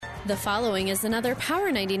The following is another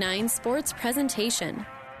Power 99 sports presentation.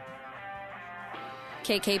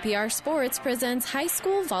 KKPR Sports presents high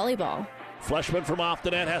school volleyball. Fleshman from off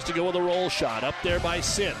the net has to go with a roll shot. Up there by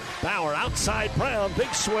Sin. Bauer outside Brown.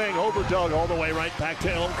 Big swing over Doug all the way right back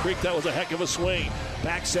to Elm Creek. That was a heck of a swing.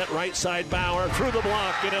 Back set right side Bauer through the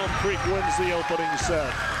block, and Elm Creek wins the opening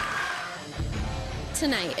set.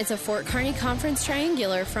 Tonight, it's a Fort Kearney Conference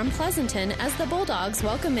Triangular from Pleasanton as the Bulldogs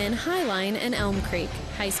welcome in Highline and Elm Creek.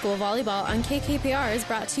 High school volleyball on KKPR is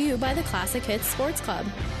brought to you by the Classic Hits Sports Club.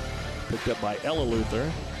 Picked up by Ella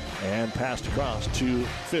Luther and passed across to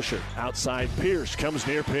Fisher. Outside Pierce comes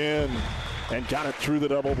near pin and got it through the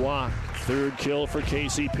double block. Third kill for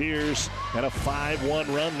Casey Pierce and a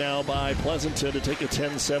 5-1 run now by Pleasanton to take a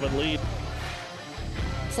 10-7 lead.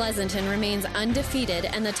 Pleasanton remains undefeated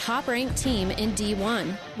and the top-ranked team in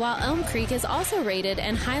D1, while Elm Creek is also rated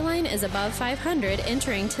and Highline is above 500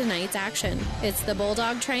 entering tonight's action. It's the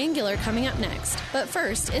Bulldog Triangular coming up next. But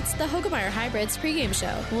first, it's the Hoegemeyer Hybrids pregame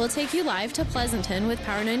show. We'll take you live to Pleasanton with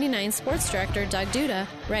Power 99 Sports Director Doug Duda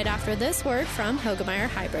right after this word from Hoegemeyer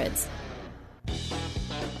Hybrids.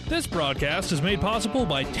 This broadcast is made possible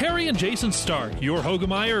by Terry and Jason Stark, your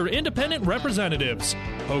Hoegemeyer independent representatives.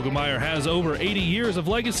 Hoegemeyer has over 80 years of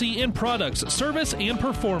legacy in products, service, and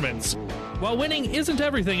performance. While winning isn't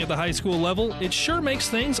everything at the high school level, it sure makes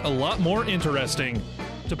things a lot more interesting.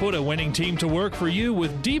 To put a winning team to work for you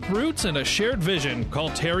with deep roots and a shared vision, call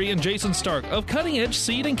Terry and Jason Stark of Cutting Edge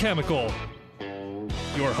Seed and Chemical.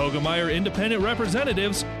 Your Hoegemeyer independent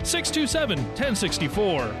representatives,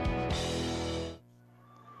 627-1064.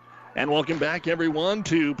 And welcome back, everyone,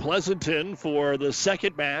 to Pleasanton for the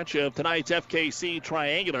second match of tonight's FKC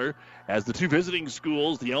Triangular as the two visiting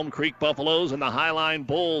schools, the Elm Creek Buffaloes and the Highline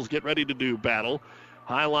Bulls, get ready to do battle.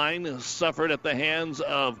 Highline suffered at the hands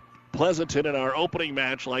of Pleasanton in our opening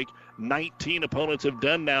match like 19 opponents have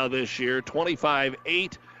done now this year,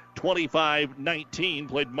 25-8, 25-19,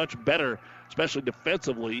 played much better, especially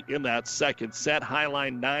defensively in that second set.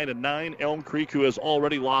 Highline 9-9. Elm Creek, who has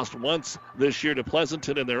already lost once this year to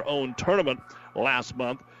Pleasanton in their own tournament last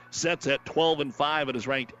month, sets at 12-5 and is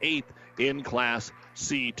ranked 8th in Class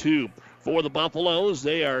C2. For the Buffaloes,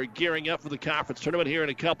 they are gearing up for the conference tournament here in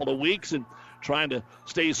a couple of weeks and trying to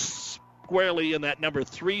stay squarely in that number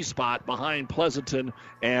 3 spot behind Pleasanton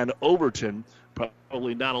and Overton.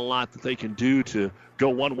 Probably not a lot that they can do to go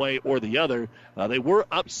one way or the other. They were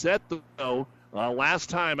upset, though, last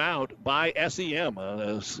time out by SEM.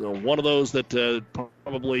 So one of those that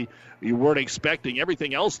probably you weren't expecting.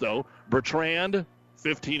 Everything else, though, Bertrand,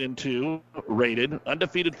 15-2, rated,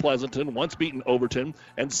 undefeated Pleasanton, once beaten Overton,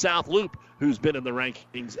 and South Loop, who's been in the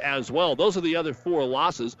rankings as well. Those are the other 4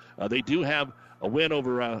 losses. They do have a win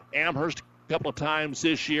over Amherst a couple of times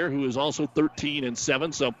this year, who is also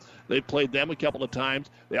 13-7, so they've played them a couple of times.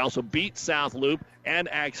 They also beat South Loop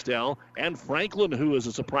and Axtell and Franklin, who is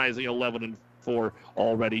a surprising 11-4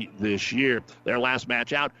 already this year. Their last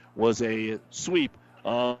match out was a sweep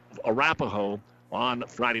of Arapahoe on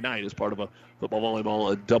Friday night as part of a football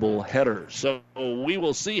volleyball doubleheader. So we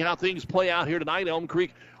will see how things play out here tonight. Elm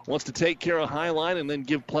Creek wants to take care of Highline and then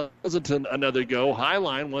give Pleasanton another go.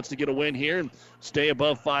 Highline wants to get a win here and stay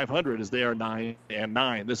above 500 as they are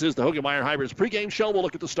 9-9. This is the Hoegemeyer Hybrids pregame show. We'll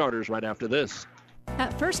look at the starters right after this.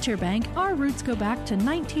 At First Tier Bank, our roots go back to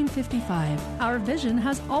 1955. Our vision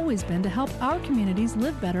has always been to help our communities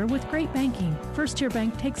live better with great banking. First Tier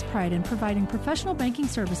Bank takes pride in providing professional banking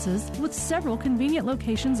services with several convenient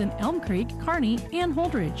locations in Elm Creek, Kearney, and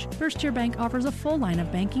Holdridge. First Tier Bank offers a full line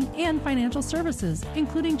of banking and financial services,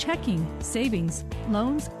 including checking, savings,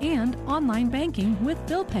 loans, and online banking with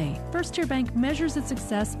bill pay. First Tier Bank measures its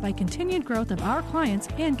success by continued growth of our clients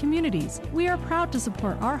and communities. We are proud to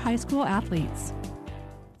support our high school athletes.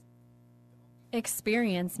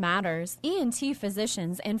 Experience matters. ENT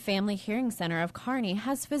Physicians and Family Hearing Center of Kearney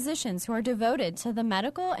has physicians who are devoted to the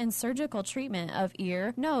medical and surgical treatment of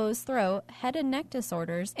ear, nose, throat, head and neck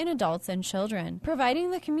disorders in adults and children,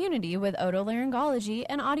 providing the community with otolaryngology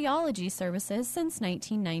and audiology services since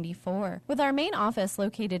 1994. With our main office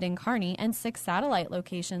located in Kearney and 6 satellite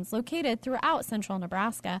locations located throughout central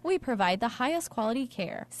Nebraska, we provide the highest quality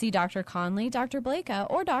care. See Dr. Conley, Dr. Blaka,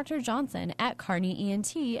 or Dr. Johnson at Kearney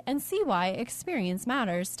ENT and see why experience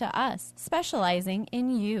matters to us, specializing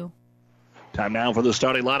in you. Time now for the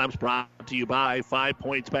starting lineups brought to you by 5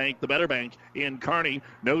 Points Bank, the better bank in Kearney.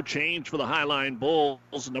 No change for the Highline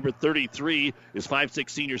Bulls. Number 33 is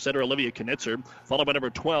 5'6" senior center Olivia Knitzer, followed by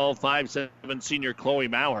number 12, 5'7" senior Chloe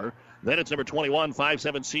Maurer. Then it's number 21,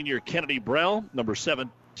 5'7" senior Kennedy Brell. Number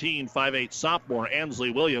 7, 5'8" sophomore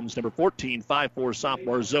Ansley Williams, number 14, 5'4"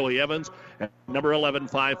 sophomore Zoe Evans, and number 11,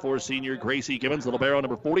 5'4" senior Gracie Gibbons. The libero,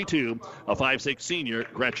 number 42, a 5'6" senior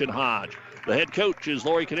Gretchen Hodge. The head coach is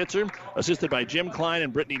Lori Knitzer, assisted by Jim Klein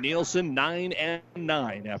and Brittany Nielsen,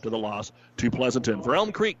 9-9 after the loss to Pleasanton. For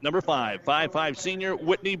Elm Creek, number 5'5" senior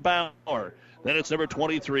Whitney Bauer. Then it's number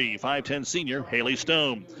 23, 5'10" senior Haley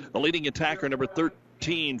Stone. The leading attacker, number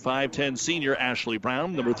 13, 5'10" senior Ashley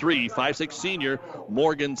Brown. Number 3, 5'6" senior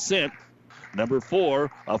Morgan Sint. Number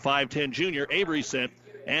 4, a 5'10" junior Avery Sint.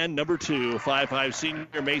 And number 2, 5'5"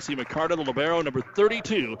 senior Macy McCarter. The libero, number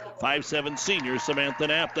 32, 5'7" senior Samantha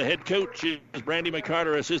Knapp. The head coach is Brandy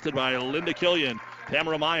McCarter, assisted by Linda Killian,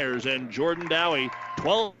 Tamara Myers, and Jordan Dowie.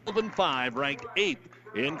 12-5, ranked 8th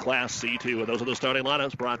in Class C2. And those are the starting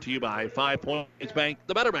lineups, brought to you by 5 Points Bank,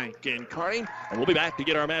 the Better Bank in Kearney. And we'll be back to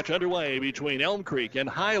get our match underway between Elm Creek and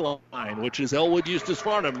Highline, which is Elwood Eustis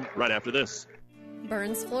Farnham, right after this.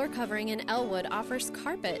 Burns Floor Covering in Elwood offers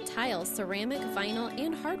carpet, tile, ceramic, vinyl,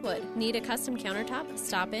 and hardwood. Need a custom countertop?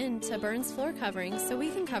 Stop in to Burns Floor Covering so we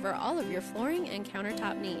can cover all of your flooring and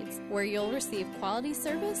countertop needs, where you'll receive quality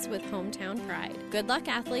service with hometown pride. Good luck,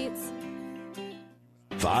 athletes!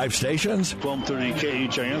 5 stations. 1230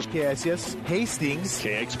 KHIS. KSS Hastings.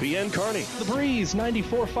 KXPN Kearney. The Breeze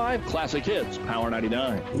 94.5 Classic Hits. Power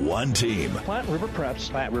 99. 1 team. Platte River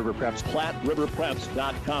Preps. Platte River Preps.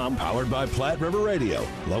 PlatteRiverPreps.com. Powered by Platte River Radio.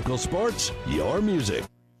 Local sports, your music.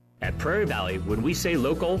 At Prairie Valley, when we say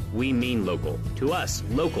local, we mean local. To us,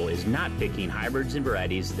 local is not picking hybrids and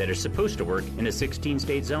varieties that are supposed to work in a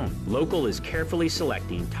 16-state zone. Local is carefully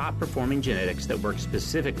selecting top-performing genetics that work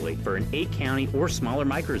specifically for an 8-county or smaller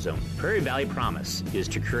microzone. Prairie Valley Promise is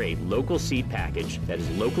to create local seed package that is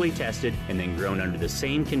locally tested and then grown under the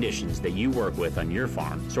same conditions that you work with on your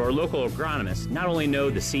farm. So our local agronomists not only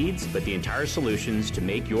know the seeds, but the entire solutions to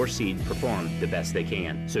make your seed perform the best they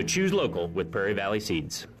can. So choose local with Prairie Valley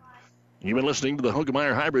Seeds. You've been listening to the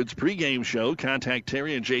Hoegemeyer Hybrids pregame show. Contact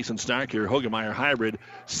Terry and Jason Stark, your Hoegemeyer Hybrid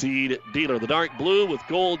seed dealer. The dark blue with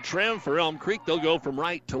gold trim for Elm Creek. They'll go from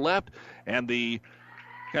right to left. And the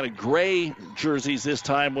kind of gray jerseys this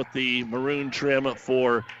time with the maroon trim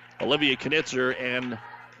for Olivia Knitzer and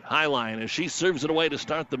Highline as she serves it away to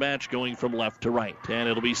start the match, going from left to right. And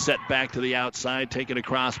it'll be set back to the outside, taken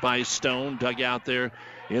across by Stone, dug out there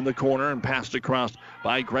in the corner and passed across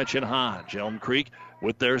by Gretchen Hodge. Elm Creek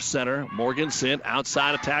with their center, Morgan Sint.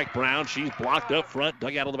 Outside attack, Brown. She's blocked up front,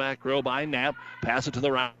 dug out of the back row by Knapp. Pass it to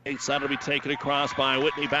the right side. It'll be taken across by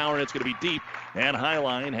Whitney Bauer. It's going to be deep, and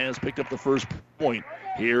Highline has picked up the first point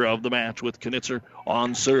here of the match with Knitzer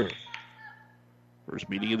on serve. First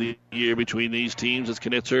meeting of the year between these teams as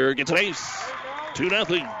Knitzer gets an ace.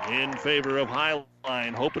 2-0 in favor of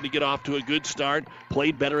Highline. Hoping to get off to a good start.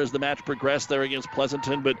 Played better as the match progressed there against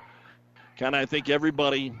Pleasanton, but kind of I think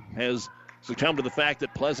everybody has succumb to the fact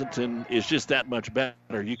that Pleasanton is just that much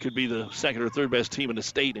better. You could be the second or third best team in the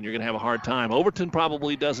state, and you're going to have a hard time. Overton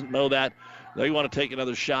probably doesn't know that. They want to take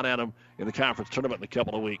another shot at them in the conference tournament in a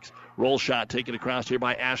couple of weeks. Roll shot taken across here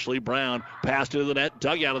by Ashley Brown. Passed into the net,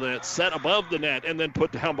 dug out of the net, set above the net, and then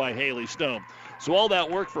put down by Haley Stone. So all that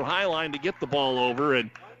work for Highline to get the ball over, and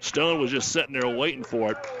Stone was just sitting there waiting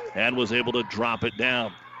for it and was able to drop it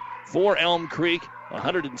down. For Elm Creek,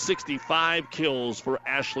 165 kills for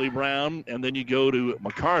Ashley Brown. And then you go to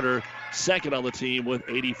McCarter, second on the team with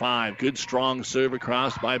 85. Good strong serve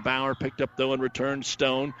across by Bauer. Picked up though in return.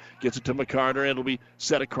 Stone gets it to McCarter. It'll be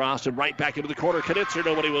set across and right back into the corner. Knitzer,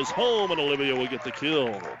 nobody was home, and Olivia will get the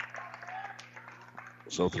kill.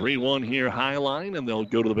 So 3-1 here, Highline, and they'll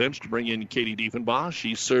go to the bench to bring in Katie Diefenbaugh.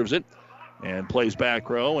 She serves it and plays back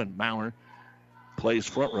row, and Bauer plays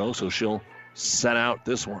front row, so she'll set out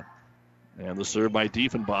this one. And the serve by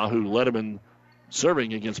Diefenbaugh, who led him in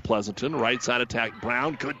serving against Pleasanton. Right side attack,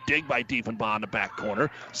 Brown. Good dig by Diefenbaugh in the back corner.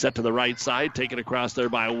 Set to the right side, taken across there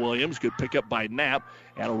by Williams. Good pickup by Knapp.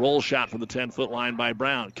 And a roll shot from the 10-foot line by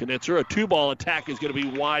Brown. Knitzer, a 2-ball attack is going to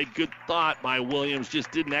be wide. Good thought by Williams. Just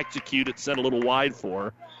didn't execute it. Sent a little wide for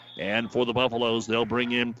her. And for the Buffaloes, they'll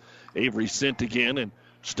bring in Avery Sint again. And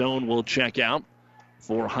Stone will check out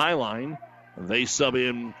for Highline. They sub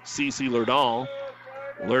in Cece Lerdahl.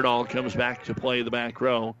 Lerdahl comes back to play the back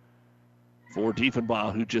row for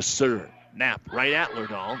Diefenbaugh, who just served. Knapp right at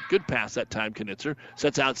Lerdahl. Good pass that time, Knitzer.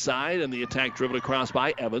 Sets outside, and the attack driven across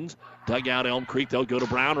by Evans. Dug out Elm Creek. They'll go to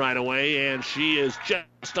Brown right away, and she is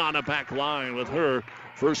just on the back line with her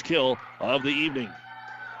first kill of the evening.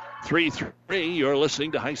 3-3, you're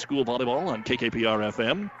listening to high school volleyball on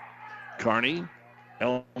KKPR-FM. Kearney,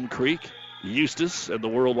 Elm Creek, Eustis, and the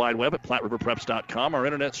World Wide Web at PlatteRiverPreps.com. Our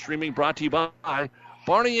internet streaming brought to you by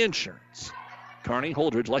Barney Insurance. Kearney,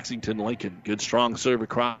 Holdridge, Lexington, Lincoln. Good strong serve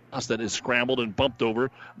across that is scrambled and bumped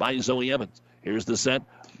over by Zoe Evans. Here's the set.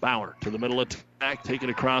 Bauer to the middle attack, taken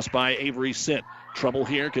across by Avery Sint. Trouble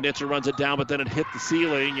here. Knitzer runs it down, but then it hit the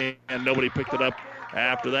ceiling, and nobody picked it up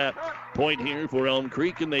after that. Point here for Elm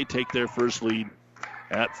Creek, and they take their first lead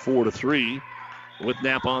at 4-3 with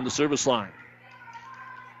Knapp on the service line.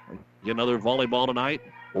 Another volleyball tonight.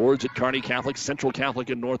 Ords at Kearney Catholic, Central Catholic,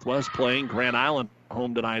 and Northwest playing. Grand Island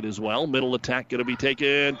home tonight as well. Middle attack going to be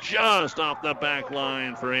taken just off the back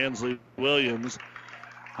line for Ansley Williams.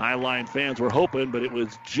 Highline fans were hoping, but it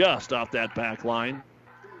was just off that back line.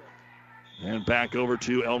 And back over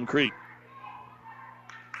to Elm Creek.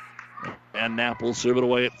 And Knapp will serve it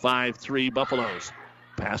away at 5-3 Buffaloes.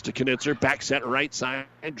 Pass to Knitzer, back set right side,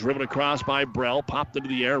 driven across by Brell, popped into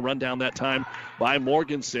the air, run down that time by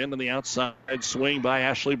Morganson, and the outside swing by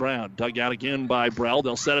Ashley Brown. Dug out again by Brell.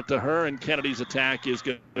 They'll set it to her, and Kennedy's attack is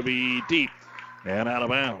going to be deep and out of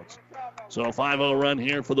bounds. So a 5-0 run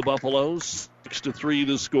here for the Buffaloes. 6-3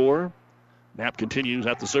 the score. Knapp continues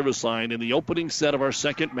at the service line. In the opening set of our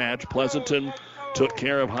second match, Pleasanton took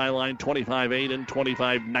care of Highline 25-8 and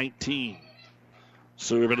 25-19.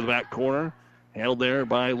 Serve into the back corner. Handled there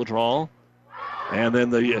by Ladrawl. And then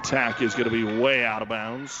the attack is going to be way out of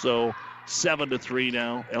bounds. So 7-3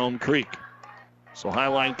 now, Elm Creek. So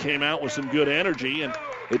Highline came out with some good energy, and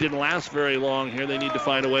it didn't last very long here. They need to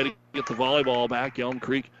find a way to get the volleyball back. Elm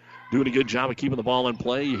Creek doing a good job of keeping the ball in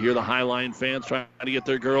play. You hear the Highline fans trying to get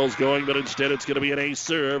their girls going, but instead it's going to be an ace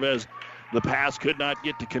serve as the pass could not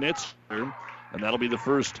get to Knitzer. And that'll be the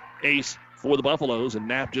first ace for the Buffaloes, and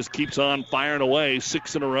Knapp just keeps on firing away.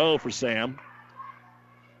 6 in a row for Sam.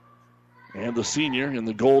 And the senior in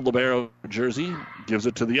the gold libero jersey gives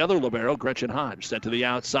it to the other libero, Gretchen Hodge. Set to the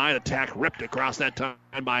outside. Attack ripped across that time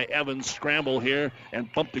by Evans. Scramble here and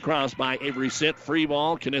bumped across by Avery Sint. Free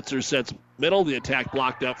ball. Knitzer sets middle. The attack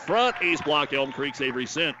blocked up front. Ace block, Elm Creek's Avery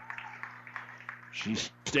Sint. She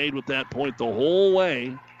stayed with that point the whole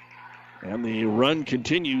way. And the run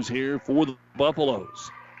continues here for the Buffaloes.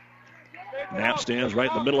 Knapp stands right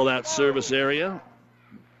in the middle of that service area.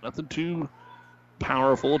 Nothing too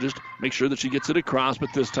powerful, just make sure that she gets it across, but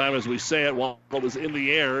this time, as we say it, while it was in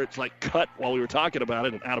the air, it's like cut while we were talking about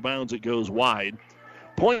it, and out of bounds it goes wide.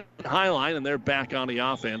 Point Highline, and they're back on the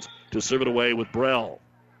offense to serve it away with Brell.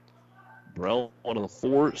 Brell, one of the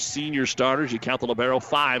 4 senior starters. You count the libero,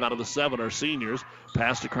 5 out of the 7 are seniors.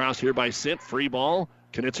 Passed across here by Sint, free ball.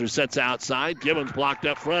 Knitzer sets outside. Gibbons blocked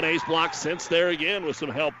up front. Ace block. Sint's there again with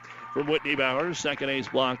some help from Whitney Bowers. Second ace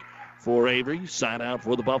block for Avery. Side out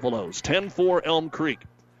for the Buffaloes. 10-4 Elm Creek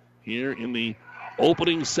here in the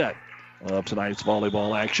opening set of tonight's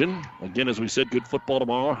volleyball action. Again, as we said, good football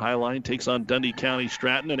tomorrow. Highline takes on Dundee County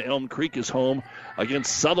Stratton, and Elm Creek is home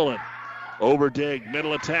against Sutherland. Overdig,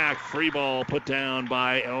 middle attack, free ball put down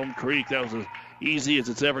by Elm Creek. That was as easy as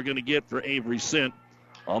it's ever going to get for Avery Sint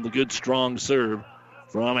on the good strong serve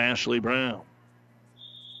from Ashley Brown.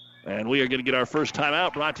 And we are going to get our first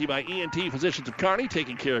timeout, brought to you by ENT Physicians of Kearney,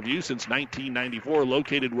 taking care of you since 1994,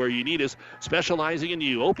 located where you need us, specializing in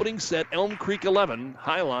you. Opening set, Elm Creek 11,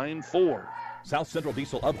 Highline 4. South Central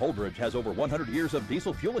Diesel of Holdridge has over 100 years of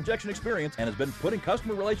diesel fuel injection experience and has been putting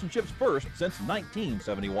customer relationships first since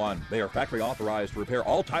 1971. They are factory authorized to repair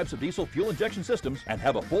all types of diesel fuel injection systems and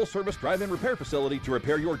have a full-service drive-in repair facility to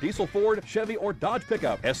repair your diesel Ford, Chevy, or Dodge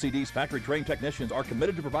pickup. SCD's factory-trained technicians are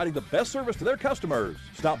committed to providing the best service to their customers.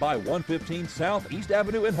 Stop by 115 South East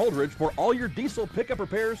Avenue in Holdridge for all your diesel pickup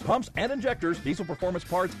repairs, pumps and injectors, diesel performance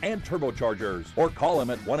parts, and turbochargers. Or call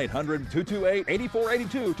them at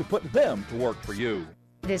 1-800-228-8482 to put them to work for you.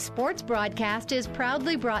 This sports broadcast is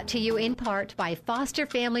proudly brought to you in part by Foster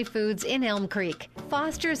Family Foods in Elm Creek.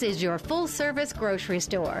 Foster's is your full-service grocery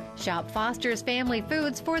store. Shop Foster's Family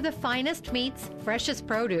Foods for the finest meats, freshest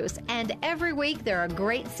produce, and every week there are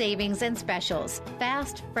great savings and specials.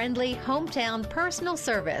 Fast, friendly, hometown personal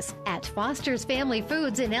service. At Foster's Family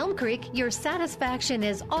Foods in Elm Creek, your satisfaction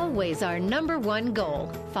is always our #1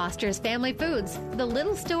 goal. Foster's Family Foods, the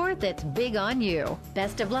little store that's big on you.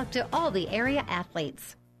 Best of luck to all the area athletes.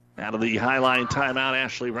 Out of the Highline timeout,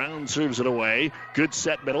 Ashley Brown serves it away. Good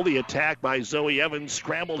set middle. The attack by Zoe Evans.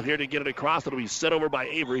 Scrambled here to get it across. It'll be set over by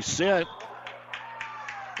Avery Sint.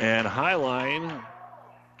 And Highline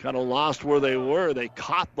kind of lost where they were. They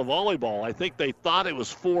caught the volleyball. I think they thought it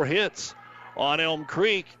was 4 hits on Elm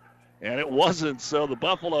Creek, and it wasn't. So the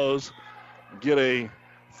Buffaloes get a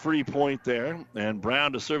free point there. And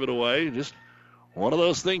Brown to serve it away. Just one of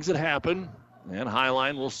those things that happen. And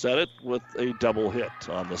Highline will set it with a double hit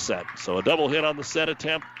on the set. So a double hit on the set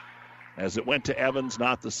attempt as it went to Evans,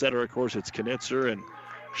 not the setter. Of course, it's Knitzer, and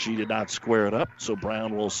She did not square it up, so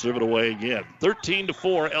Brown will serve it away again.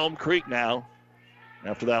 13-4, Elm Creek now.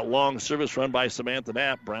 After that long service run by Samantha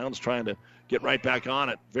Knapp, Brown's trying to get right back on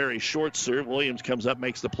it. Very short serve. Williams comes up,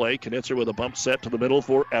 makes the play. Knitzer with a bump set to the middle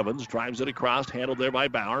for Evans. Drives it across, handled there by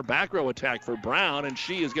Bauer. Back row attack for Brown, and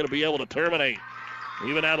she is going to be able to terminate.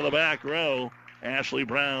 Even out of the back row, Ashley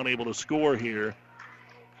Brown able to score here.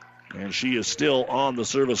 And she is still on the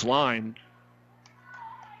service line.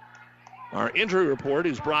 Our injury report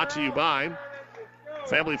is brought to you by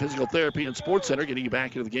Family Physical Therapy and Sports Center, getting you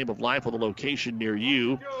back into the game of life with a location near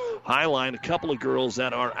you. Highline, a couple of girls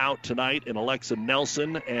that are out tonight in Alexa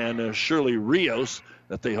Nelson and Shirley Rios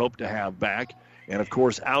that they hope to have back. And, of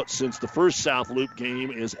course, out since the first South Loop game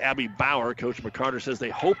is Abby Bauer. Coach McCarter says they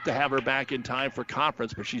hope to have her back in time for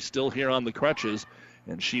conference, but she's still here on the crutches,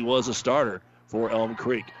 and she was a starter for Elm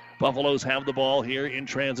Creek. Buffaloes have the ball here in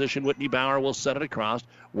transition. Whitney Bauer will set it across.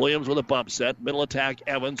 Williams with a bump set. Middle attack,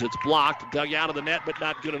 Evans. It's blocked. Dug out of the net, but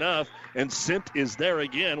not good enough. And Sint is there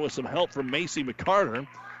again with some help from Macy McCarter.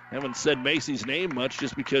 Haven't said Macy's name much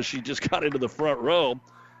just because she just got into the front row.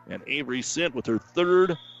 And Avery Sint with her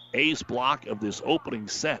third ace block of this opening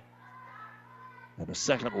set. And a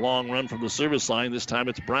second long run from the service line. This time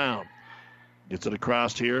it's Brown. Gets it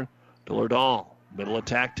across here to Lerdahl. Middle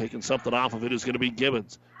attack, taking something off of it is going to be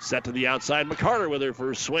Gibbons. Set to the outside. McCarter with her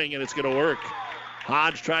first swing, and it's going to work.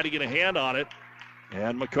 Hodge tried to get a hand on it,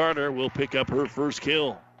 and McCarter will pick up her first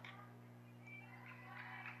kill.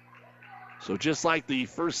 So just like the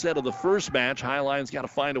first set of the first match, Highline's got to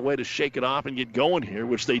find a way to shake it off and get going here,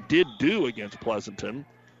 which they did do against Pleasanton.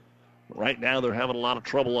 Right now they're having a lot of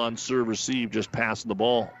trouble on serve receive, just passing the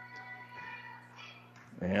ball.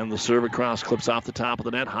 And the serve across clips off the top of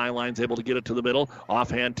the net. Highline's able to get it to the middle.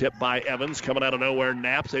 Offhand tip by Evans. Coming out of nowhere,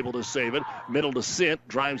 Knapp's able to save it. Middle to Sint.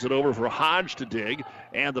 Drives it over for Hodge to dig.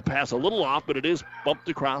 And the pass a little off, but it is bumped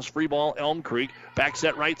across. Free ball, Elm Creek. Back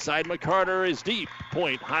set right side. McCarter is deep.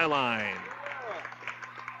 Point, Highline.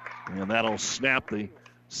 And that'll snap the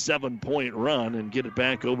 7-point run and get it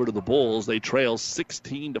back over to the Bulls. They trail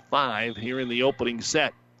 16-5 here in the opening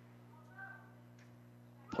set.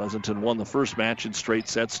 Pleasanton won the first match in straight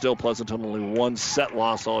sets. Still, Pleasanton only one set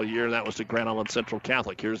loss all year. That was to Grand Island Central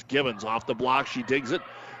Catholic. Here's Gibbons off the block. She digs it.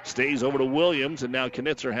 Stays over to Williams, and now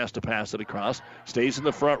Knitzer has to pass it across. Stays in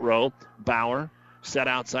the front row. Bauer set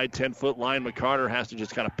outside 10-foot line. McCarter has to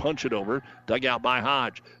just kind of punch it over. Dug out by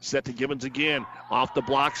Hodge. Set to Gibbons again. Off the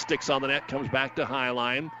block. Sticks on the net. Comes back to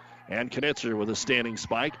Highline. And Knitzer with a standing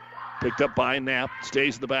spike. Picked up by Knapp,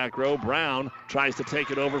 stays in the back row. Brown tries to take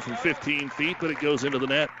it over from 15 feet, but it goes into the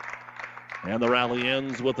net. And the rally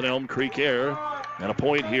ends with an Elm Creek error and a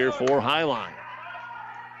point here for Highline.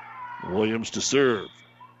 Williams to serve.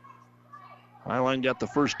 Highline got the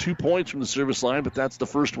first 2 points from the service line, but that's the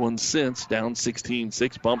first one since. Down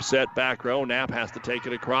 16-6, bump set, back row. Knapp has to take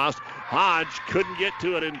it across. Hodge couldn't get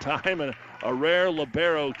to it in time, and a rare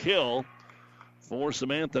libero kill for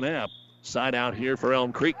Samantha Knapp. Side out here for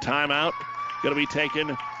Elm Creek. Timeout going to be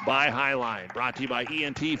taken by Highline. Brought to you by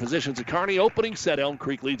ENT Physicians at Kearney. Opening set, Elm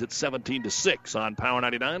Creek leads at 17-6 on Power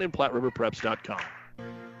 99 and PlatteRiverPreps.com.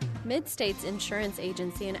 Mid-States Insurance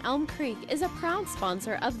Agency in Elm Creek is a proud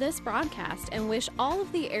sponsor of this broadcast and wish all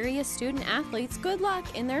of the area student athletes good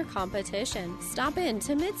luck in their competition. Stop in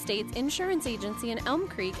to Mid-States Insurance Agency in Elm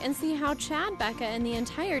Creek and see how Chad, Becca, and the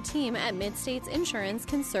entire team at Mid-States Insurance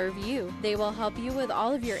can serve you. They will help you with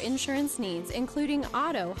all of your insurance needs, including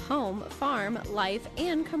auto, home, farm, life,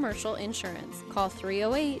 and commercial insurance. Call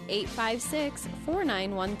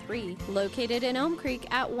 308-856-4913. Located in Elm Creek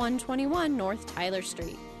at 121 North Tyler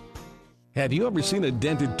Street. Have you ever seen a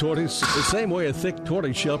dented tortoise? The same way a thick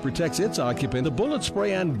tortoise shell protects its occupant, the bullet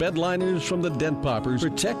spray on bed liners from the Dent Poppers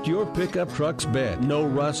protect your pickup truck's bed. No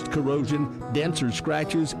rust, corrosion, dents, or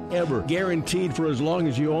scratches ever. Guaranteed for as long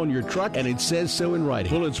as you own your truck, and it says so in writing.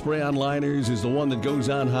 Bullet spray on liners is the one that goes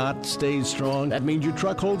on hot, stays strong. That means your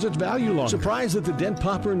truck holds its value longer. Surprised that the Dent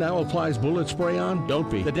Popper now applies bullet spray on? Don't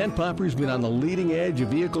be. The Dent Popper's been on the leading edge of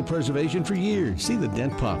vehicle preservation for years. See the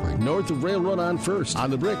Dent Popper north of Railroad on First, on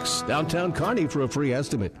the Bricks, downtown Kearney for a free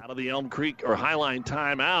estimate. Out of the Elm Creek or Highline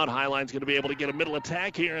timeout, Highline's going to be able to get a middle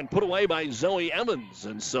attack here and put away by Zoe Evans.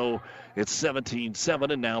 And so it's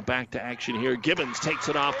 17-7, and now back to action here. Gibbons takes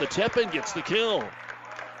it off the tip and gets the kill.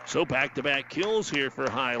 So back-to-back kills here for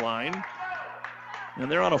Highline.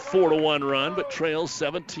 And they're on a 4-1 run, but trails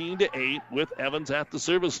 17-8 with Evans at the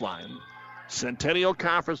service line. Centennial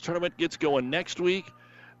Conference Tournament gets going next week.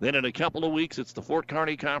 Then in a couple of weeks, it's the Fort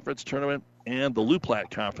Kearney Conference Tournament and the Loup Platte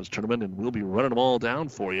Conference Tournament, and we'll be running them all down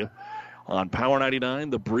for you on Power 99,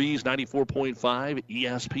 The Breeze 94.5,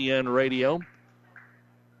 ESPN Radio.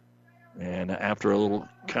 And after a little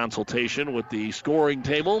consultation with the scoring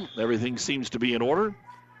table, everything seems to be in order.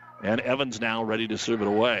 And Evans now ready to serve it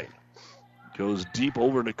away. Goes deep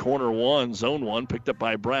over to corner one, zone one, picked up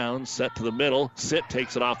by Brown, set to the middle. Sit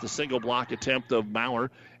takes it off the single block attempt of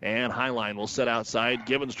Maurer, and Highline will set outside.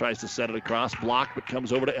 Gibbons tries to set it across, blocked, but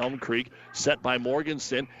comes over to Elm Creek. Set by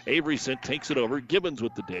Morganson. Avery Sint takes it over. Gibbons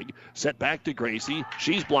with the dig. Set back to Gracie.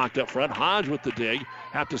 She's blocked up front. Hodge with the dig.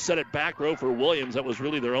 Have to set it back row for Williams. That was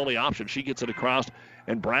really their only option. She gets it across,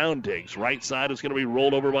 and Brown digs. Right side is going to be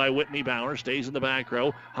rolled over by Whitney Bauer. Stays in the back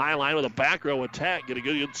row. Highline with a back row attack. Get a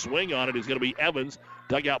good swing on it is going to be Evans.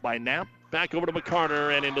 Dug out by Knapp. Back over to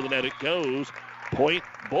McCarter, and into the net it goes. Point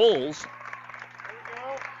Bulls.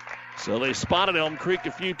 So they spotted Elm Creek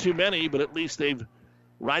a few too many, but at least they've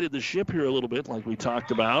righted the ship here a little bit like we talked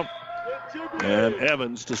about. And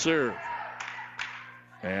Evans to serve.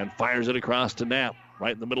 And fires it across to Knapp.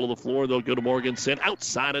 Right in the middle of the floor, they'll go to Morganson.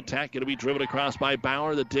 Outside attack, going to be driven across by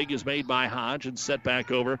Bauer. The dig is made by Hodge and set back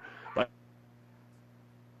over by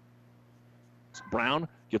Brown.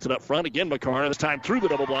 Gets it up front again. McCarter this time through the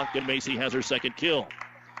double block, and Macy has her second kill.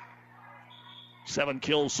 7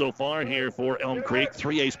 kills so far here for Elm Creek.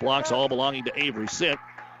 3 ace blocks, all belonging to Avery Sint.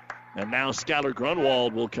 And now Skylar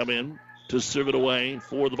Grunwald will come in to serve it away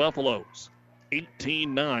for the Buffaloes.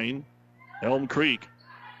 18-9, Elm Creek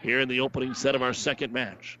here in the opening set of our second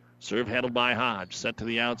match. Serve handled by Hodge. Set to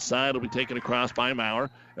the outside. It'll be taken across by Maurer.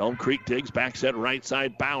 Elm Creek digs. Back set right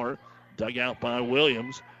side. Bauer. Dug out by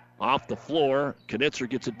Williams. Off the floor. Knitzer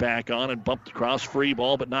gets it back on and bumped across. Free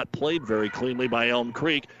ball, but not played very cleanly by Elm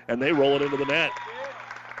Creek. And they roll it into the net.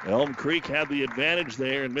 Elm Creek had the advantage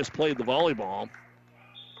there and misplayed the volleyball.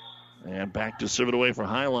 And back to serve it away for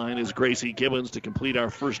Highline is Gracie Gibbons to complete our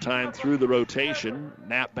first time through the rotation.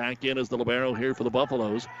 Knapp back in as the libero here for the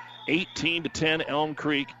Buffaloes. 18-10 Elm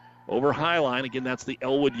Creek over Highline. Again, that's the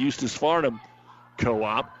Elwood Eustis Farnham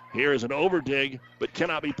co-op. Here is an overdig, but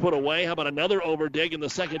cannot be put away. How about another overdig? And the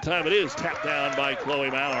second time it is tapped down by Chloe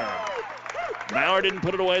Maurer. Maurer didn't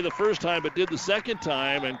put it away the first time, but did the second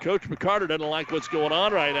time. And Coach McCarter doesn't like what's going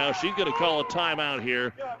on right now. She's going to call a timeout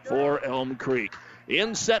here for Elm Creek.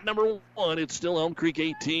 In set number 1, it's still Elm Creek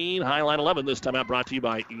 18, Highline 11. This time out brought to you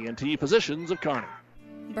by ENT Physicians of Kearney.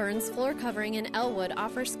 Burns Floor Covering in Elwood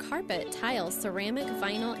offers carpet, tile, ceramic,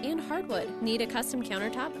 vinyl, and hardwood. Need a custom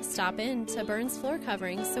countertop? Stop in to Burns Floor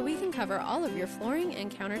Covering so we can cover all of your flooring and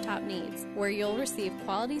countertop needs, where you'll receive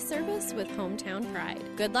quality service with hometown pride.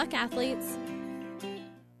 Good luck, athletes.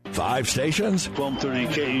 5 stations.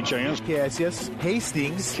 1230 KHIS. KSS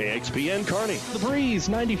Hastings. KXPN Kearney. The Breeze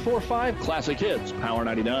 94.5. Classic Hits. Power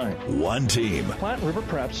 99. 1 team. Platte River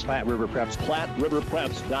Preps. Platte River Preps.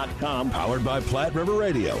 PlatteRiverPreps.com. Powered by Platte River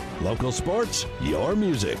Radio. Local sports, your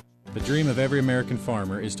music. The dream of every American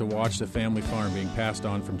farmer is to watch the family farm being passed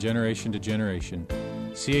on from generation to generation.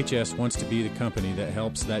 CHS wants to be the company that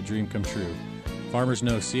helps that dream come true. Farmers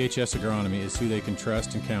know CHS Agronomy is who they can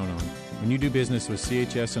trust and count on. When you do business with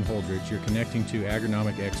CHS and Holdridge, you're connecting to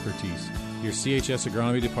agronomic expertise. Your CHS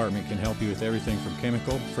Agronomy department can help you with everything from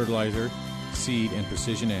chemical, fertilizer, seed, and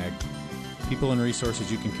precision ag. People and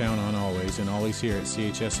resources you can count on always, and always here at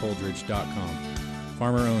chsholdridge.com.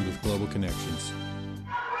 Farmer owned with global connections.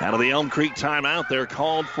 Out of the Elm Creek timeout, they're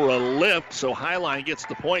called for a lift, so Highline gets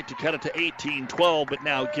the point to cut it to 18-12, but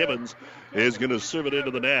now Gibbons is going to serve it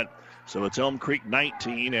into the net. So it's Elm Creek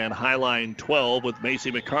 19 and Highline 12 with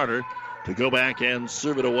Macy McCarter to go back and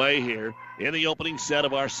serve it away here in the opening set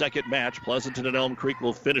of our second match. Pleasanton and Elm Creek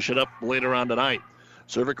will finish it up later on tonight.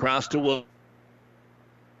 Serve across to Will.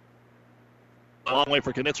 A long way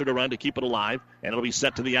for Knitzer to run to keep it alive, and it'll be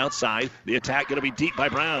set to the outside. The attack going to be deep by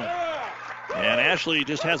Brown. And Ashley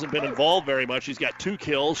just hasn't been involved very much. She's got 2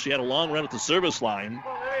 kills. She had a long run at the service line.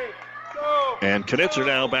 And Knitzer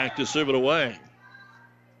now back to serve it away.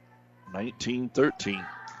 19-13.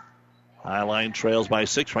 Highline trails by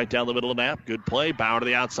 6 right down the middle of Knapp. Good play. Bauer to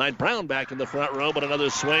the outside. Brown back in the front row, but another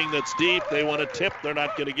swing that's deep. They want a tip. They're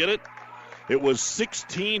not going to get it. It was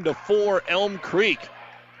 16-4 Elm Creek.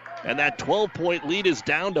 And that 12-point lead is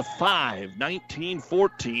down to 5.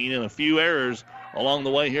 19-14 and a few errors along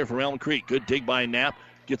the way here from Elm Creek. Good dig by Knapp.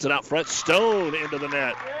 Gets it out front. Stone into the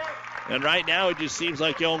net. And right now it just seems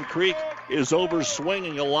like Elm Creek is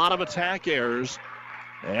overswinging a lot of attack errors.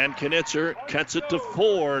 And Knitzer cuts it to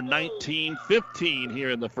 4, 19-15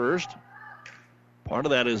 here in the first. Part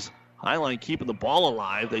of that is Highline keeping the ball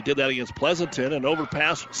alive. They did that against Pleasanton. An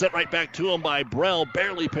overpass set right back to him by Brell.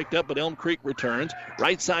 Barely picked up, but Elm Creek returns.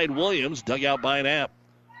 Right side Williams, dug out by Knapp.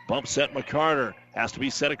 Bump set McCarter. Has to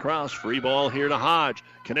be set across. Free ball here to Hodge.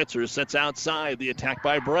 Knitzer sets outside. The attack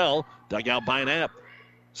by Brell. Dug out by Knapp.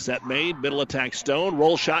 Set made, middle attack Stone,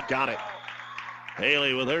 roll shot, got it.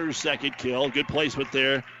 Haley with her second kill. Good placement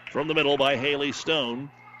there from the middle by Haley Stone.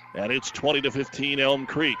 And it's 20-15 Elm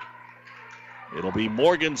Creek. It'll be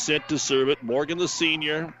Morgan sent to serve it. Morgan the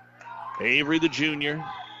senior, Avery the junior.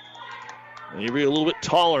 Avery a little bit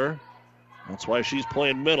taller. That's why she's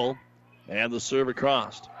playing middle. And the serve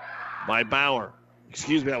across by Bauer.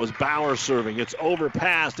 Excuse me, that was Bauer serving. It's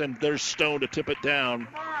overpassed, and there's Stone to tip it down.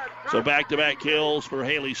 So back-to-back kills for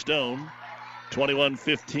Haley Stone.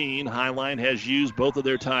 21-15. Highline has used both of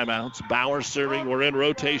their timeouts. Bauer serving. We're in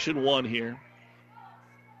rotation 1 here.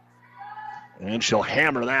 And she'll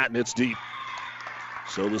hammer that, and it's deep.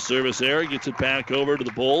 So the service error gets it back over to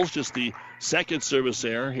the Bulls. Just the second service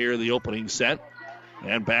error here in the opening set.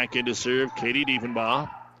 And back into serve, Katie Diefenbaugh.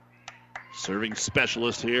 Serving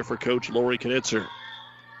specialist here for Coach Lori Knitzer.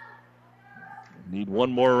 Need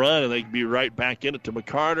one more run, and they can be right back in it to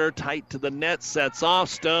McCarter. Tight to the net, sets off.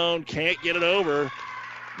 Stone can't get it over.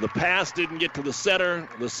 The pass didn't get to the setter.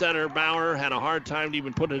 The setter, Bauer, had a hard time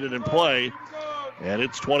even putting it in play. And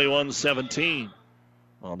it's 21-17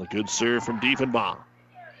 on the good serve from Diefenbaugh.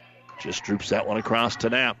 Just droops that one across to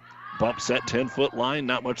Knapp. Bump set, 10-foot line.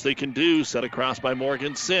 Not much they can do. Set across by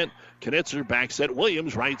Morgan Sint. Knitzer back set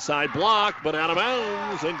Williams. Right side block, but out of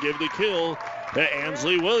bounds. And give the kill to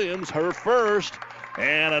Ansley Williams, her first.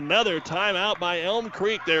 And another timeout by Elm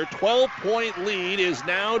Creek. Their 12-point lead is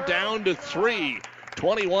now down to 3.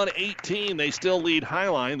 21-18. They still lead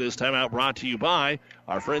Highline. This timeout brought to you by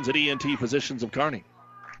our friends at ENT Physicians of Kearney.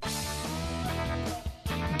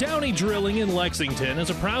 Downey Drilling in Lexington is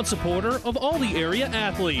a proud supporter of all the area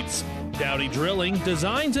athletes. Downey Drilling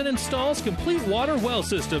designs and installs complete water well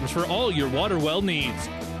systems for all your water well needs.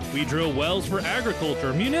 We drill wells for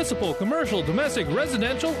agriculture, municipal, commercial, domestic,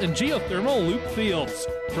 residential, and geothermal loop fields.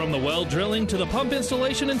 From the well drilling to the pump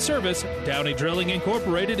installation and service, Downey Drilling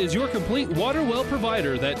Incorporated is your complete water well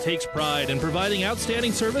provider that takes pride in providing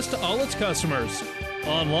outstanding service to all its customers.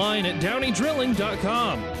 Online at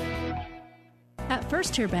downeydrilling.com. At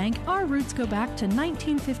First Tier Bank, our roots go back to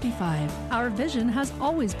 1955. Our vision has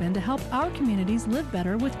always been to help our communities live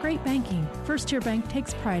better with great banking. First Tier Bank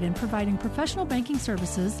takes pride in providing professional banking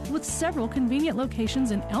services with several convenient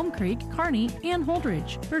locations in Elm Creek, Kearney, and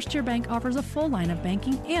Holdridge. First Tier Bank offers a full line of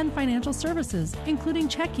banking and financial services, including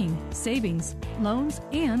checking, savings, loans,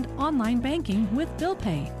 and online banking with bill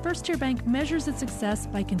pay. First Tier Bank measures its success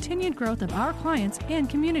by continued growth of our clients and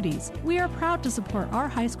communities. We are proud to support our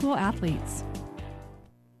high school athletes.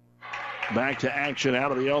 Back to action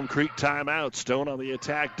out of the Elm Creek timeout. Stone on the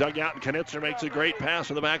attack. Dug out, and Knitzer makes a great pass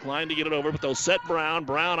from the back line to get it over, but they'll set Brown.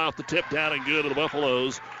 Brown off the tip, down and good, and the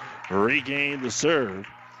Buffaloes regain the serve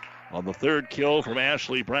on the third kill from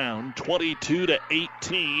Ashley Brown.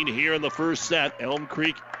 22-18 here in the first set. Elm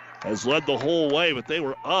Creek has led the whole way, but they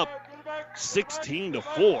were up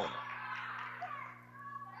 16-4.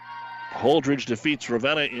 Holdridge defeats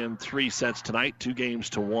Ravenna in 3 sets tonight,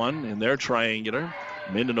 2-1 in their triangular.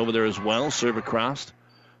 Minden over there as well. Serve across.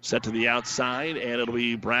 Set to the outside, and it'll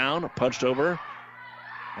be Brown. Punched over.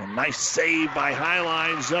 A nice save by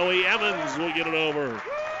Highline. Zoe Evans will get it over.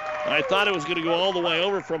 I thought it was going to go all the way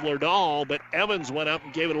over from Lerdahl, but Evans went up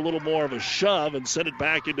and gave it a little more of a shove and sent it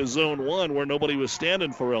back into zone 1 where nobody was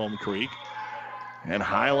standing for Elm Creek. And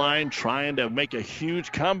Highline trying to make a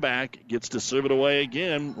huge comeback. Gets to serve it away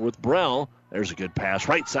again with Brell. There's a good pass.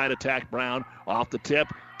 Right side attack, Brown. Off the tip.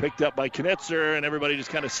 Picked up by Knitzer, and everybody just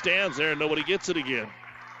kind of stands there and nobody gets it again.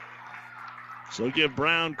 So give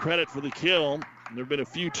Brown credit for the kill. There have been a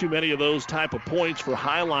few too many of those type of points for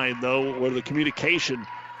Highline, though, where the communication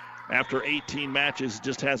after 18 matches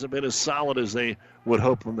just hasn't been as solid as they would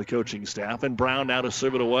hope from the coaching staff. And Brown now to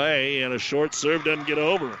serve it away, and a short serve doesn't get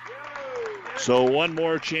over. So one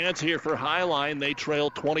more chance here for Highline. They trail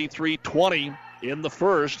 23-20 in the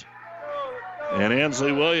first. And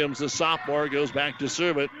Ansley Williams, the sophomore, goes back to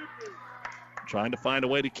serve it. Trying to find a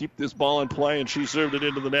way to keep this ball in play, and she served it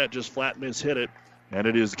into the net, just flat miss-hit it. And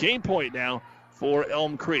it is game point now for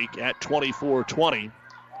Elm Creek at 24-20.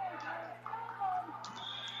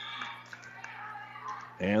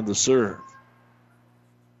 And the serve.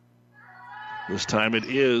 This time it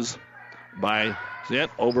is by Zent.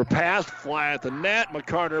 Overpassed, fly at the net.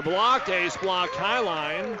 McCarter blocked, ace blocked,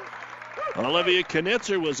 Highline. Olivia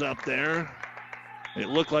Knitzer was up there. It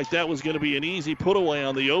looked like that was going to be an easy put away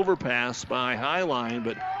on the overpass by Highline,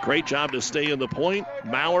 but great job to stay in the point.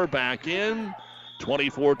 Maurer back in.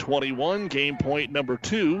 24-21, game point number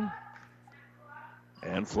 2.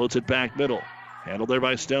 And floats it back middle. Handled there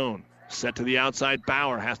by Stone. Set to the outside.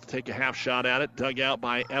 Bauer has to take a half shot at it. Dug out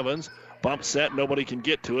by Evans. Bump set, nobody can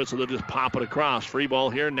get to it, so they'll just pop it across. Free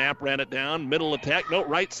ball here. Knapp ran it down. Middle attack. No,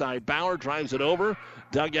 right side. Bauer drives it over.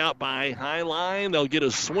 Dug out by Highline. They'll get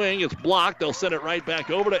a swing. It's blocked. They'll send it right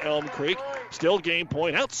back over to Elm Creek. Still game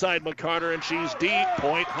point outside McCarter, and she's deep.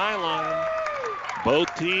 Point Highline.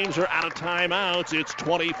 Both teams are out of timeouts. It's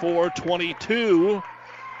 24-22.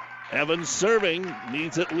 Evans serving.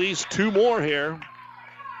 Needs at least 2 more here.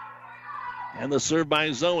 And the serve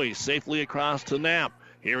by Zoe. Safely across to Knapp.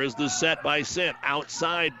 Here is the set by Sint.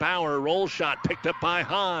 Outside Bauer. Roll shot picked up by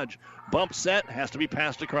Hodge. Bump set has to be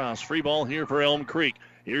passed across. Free ball here for Elm Creek.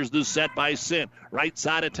 Here's the set by Sint. Right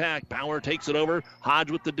side attack. Bauer takes it over.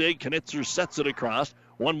 Hodge with the dig. Knitzer sets it across.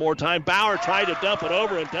 One more time. Bauer tried to dump it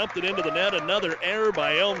over and dumped it into the net. Another error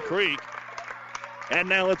by Elm Creek. And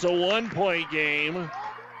now it's a 1-point game.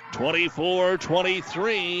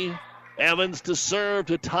 24-23. Evans to serve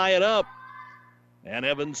to tie it up. And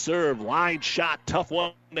Evans serve. Line shot. Tough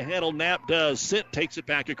one to handle. Knapp does. Sint takes it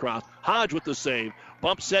back across. Hodge with the save.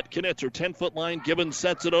 Bump set Knitzer. 10-foot line. Gibbons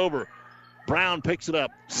sets it over. Brown picks it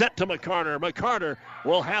up. Set to McCarter. McCarter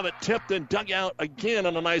will have it tipped and dug out again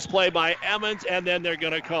on a nice play by Evans. And then they're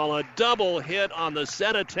going to call a double hit on the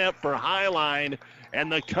set attempt for Highline.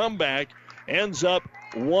 And the comeback ends up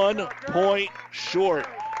 1 point short.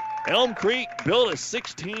 Elm Creek built a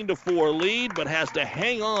 16-4 lead, but has to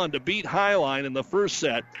hang on to beat Highline in the first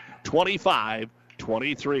set,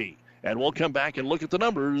 25-23. And we'll come back and look at the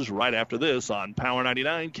numbers right after this on Power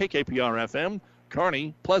 99, KKPR-FM,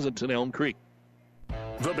 Kearney, Pleasanton, Elm Creek.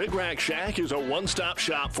 The Big Rack Shack is a one-stop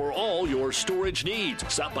shop for all your storage needs.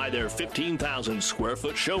 Stop by their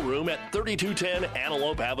 15,000-square-foot showroom at 3210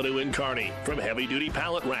 Antelope Avenue in Kearney. From heavy-duty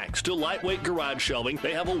pallet racks to lightweight garage shelving,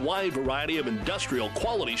 they have a wide variety of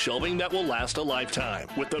industrial-quality shelving that will last a lifetime.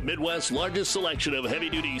 With the Midwest's largest selection of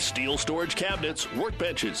heavy-duty steel storage cabinets,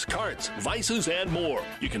 workbenches, carts, vices, and more.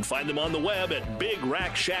 You can find them on the web at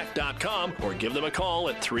BigRackShack.com or give them a call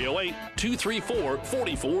at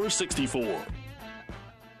 308-234-4464.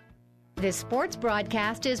 This sports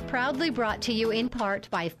broadcast is proudly brought to you in part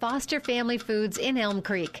by Foster Family Foods in Elm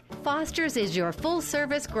Creek. Foster's is your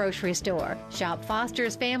full-service grocery store. Shop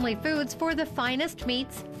Foster's Family Foods for the finest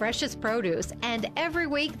meats, freshest produce, and every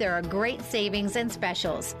week there are great savings and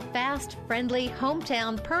specials. Fast, friendly,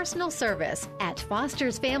 hometown personal service. At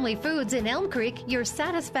Foster's Family Foods in Elm Creek, your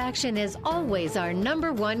satisfaction is always our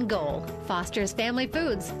 #1 goal. Foster's Family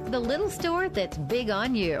Foods, the little store that's big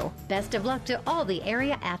on you. Best of luck to all the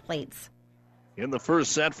area athletes. In the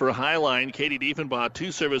first set for Highline, Katie Diefenbaugh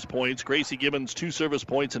 2 service points, Gracie Gibbons 2 service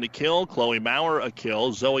points and a kill, Chloe Maurer a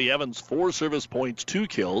kill, Zoe Evans 4 service points, 2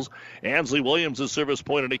 kills, Ansley Williams a service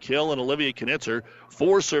point and a kill, and Olivia Knitzer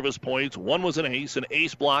 4 service points, 1 was an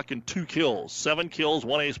ace block, and 2 kills. 7 kills,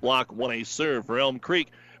 1 ace block, 1 ace serve for Elm Creek.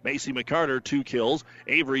 Macy McCarter, 2 kills.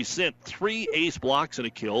 Avery Sint, 3 ace blocks and a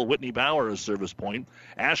kill. Whitney Bauer, a service point.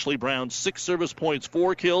 Ashley Brown, 6 service points,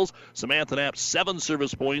 4 kills. Samantha Knapp, 7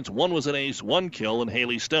 service points. 1 was an ace, 1 kill. And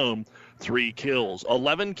Haley Stone, 3 kills.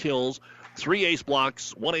 11 kills, 3 ace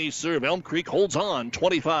blocks, 1 ace serve. Elm Creek holds on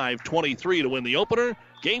 25-23 to win the opener.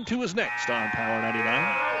 Game 2 is next on Power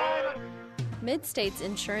 99. Mid-States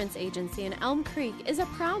Insurance Agency in Elm Creek is a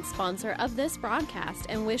proud sponsor of this broadcast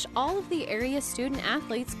and wish all of the area student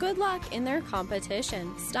athletes good luck in their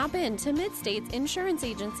competition. Stop in to Mid-States Insurance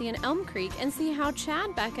Agency in Elm Creek and see how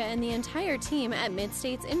Chad, Becca, and the entire team at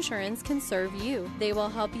Mid-States Insurance can serve you. They will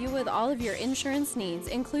help you with all of your insurance needs,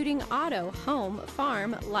 including auto, home,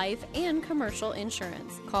 farm, life, and commercial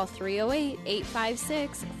insurance. Call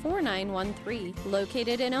 308-856-4913,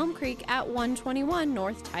 located in Elm Creek at 121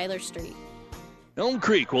 North Tyler Street. Elm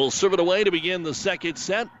Creek will serve it away to begin the second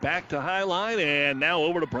set. Back to Highline, and now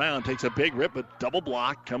over to Brown. Takes a big rip, but double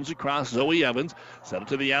block. Comes across Zoe Evans. Set it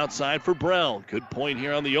to the outside for Brell. Good point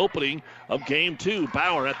here on the opening of Game 2.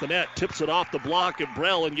 Bauer at the net. Tips it off the block of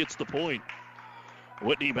Brell and gets the point.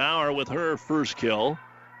 Whitney Bauer with her first kill.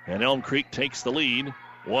 And Elm Creek takes the lead,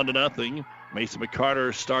 1-0. Mason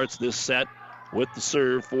McCarter starts this set with the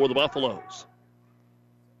serve for the Buffaloes.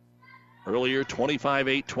 Earlier,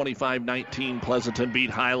 25-8, 25-19. Pleasanton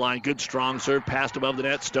beat Highline. Good strong serve, passed above the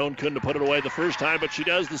net. Stone couldn't have put it away the first time, but she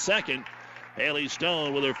does the second. Haley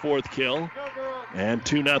Stone with her 4th kill. And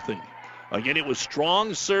 2-0. Again, it was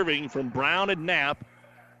strong serving from Brown and Knapp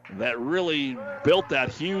that really built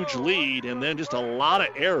that huge lead, and then just a lot of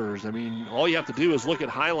errors. I mean, all you have to do is look at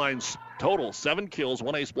Highline's total. 7 kills,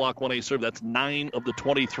 1 ace block, 1 ace serve. That's 9 of the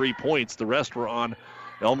 23 points. The rest were on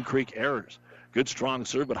Elm Creek errors. Good strong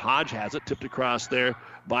serve, but Hodge has it. Tipped across there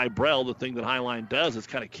by Brell. The thing that Highline does is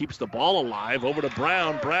kind of keeps the ball alive. Over to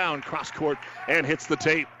Brown. Brown cross court and hits the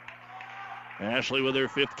tape. Ashley with her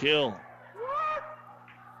 5th kill.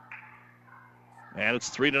 And it's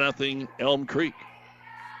 3-0 Elm Creek.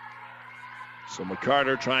 So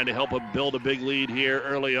McCarter trying to help him build a big lead here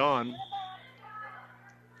early on.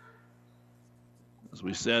 As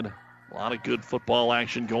we said, a lot of good football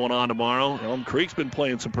action going on tomorrow. Elm Creek's been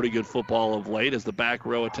playing some pretty good football of late as the back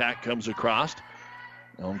row attack comes across.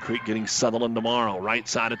 Elm Creek getting Sutherland tomorrow. Right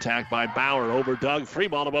side attack by Bauer over Doug. Free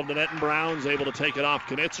ball above the net, and Brown's able to take it off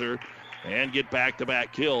Knitzer and get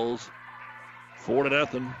back-to-back kills.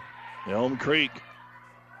 4-0 Elm Creek.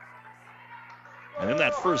 And in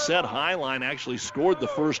that first set, Highline actually scored the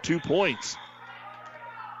first 2 points.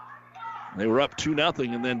 They were up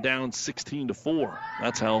 2-0 and then down 16-4.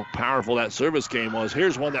 That's how powerful that service game was.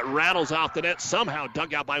 Here's one that rattles off the net, somehow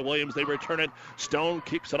dug out by Williams. They return it. Stone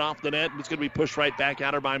keeps it off the net, and it's going to be pushed right back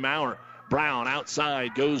at her by Maurer. Brown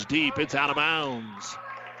outside, goes deep. It's out of bounds.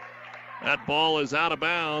 That ball is out of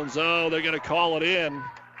bounds. Oh, they're going to call it in.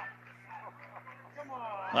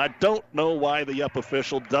 I don't know why the up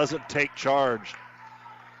official doesn't take charge.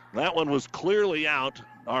 That one was clearly out.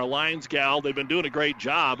 Our lines gal, they've been doing a great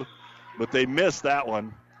job, but they missed that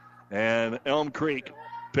one. And Elm Creek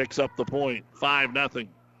picks up the point, 5-0.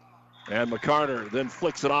 And McCarter then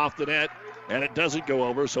flicks it off the net, and it doesn't go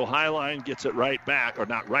over, so Highline gets it right back, or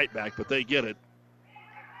not right back, but they get it.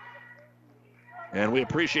 And we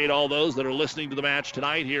appreciate all those that are listening to the match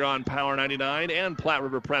tonight here on Power 99 and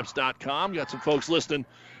PlatteRiverPreps.com. Got some folks listening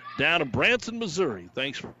down in Branson, Missouri.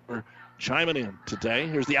 Thanks for chiming in today.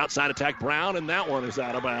 Here's the outside attack, Brown, and that one is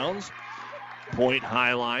out of bounds. Point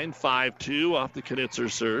Highline, 5-2 off the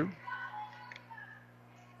Knitzer serve.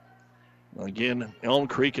 Again, Elm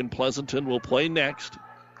Creek and Pleasanton will play next.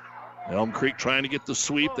 Elm Creek trying to get the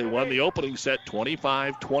sweep. They won the opening set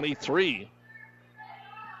 25-23.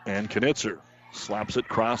 And Knitzer slaps it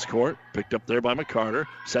cross court, picked up there by McCarter.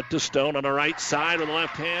 Set to Stone on the right side with the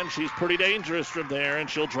left hand. She's pretty dangerous from there, and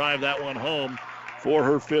she'll drive that one home for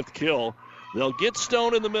her 5th kill. They'll get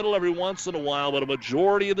Stone in the middle every once in a while, but a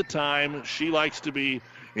majority of the time she likes to be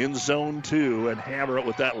in zone 2 and hammer it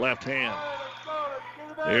with that left hand.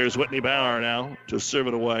 There's Whitney Bauer now to serve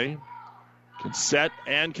it away. Can set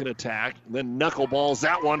and can attack. Then knuckleballs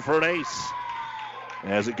that one for an ace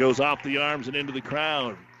as it goes off the arms and into the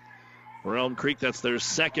crowd. For Elm Creek, that's their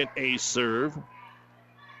second ace serve.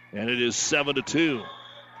 And it is 7-2.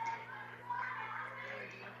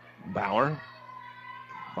 Bauer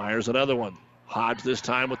fires another one. Hodge this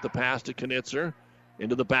time with the pass to Knitzer.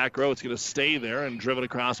 Into the back row. It's going to stay there and driven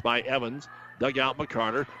across by Evans. Dug out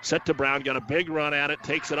McCarter. Set to Brown. Got a big run at it.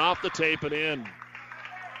 Takes it off the tape and in.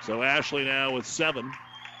 So Ashley now with 7.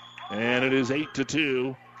 And it is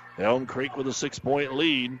 8-2. Elm Creek with a 6-point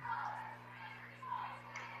lead.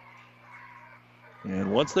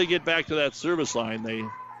 And once they get back to that service line, they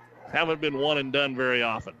haven't been one and done very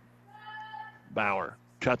often. Bauer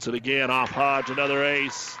cuts it again off Hodge, another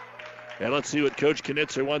ace. And let's see what Coach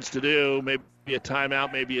Knitzer wants to do. Maybe a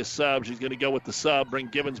timeout, maybe a sub. She's going to go with the sub, bring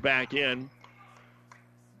Gibbons back in.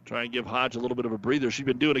 Try and give Hodge a little bit of a breather. She's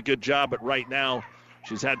been doing a good job, but right now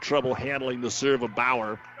she's had trouble handling the serve of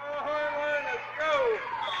Bauer.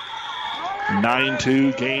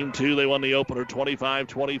 9-2, game 2. They won the opener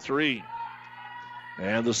 25-23.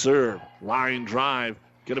 And the serve, line drive,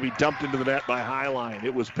 going to be dumped into the net by Highline.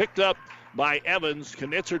 It was picked up by Evans.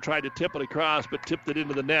 Knitzer tried to tip it across, but tipped it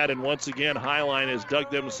into the net. And once again, Highline has dug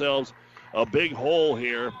themselves a big hole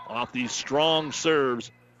here off these strong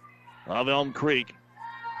serves of Elm Creek.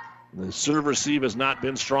 The serve receive has not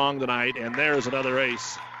been strong tonight, and there's another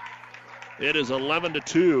ace. It is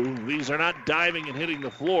 11-2. These are not diving and hitting the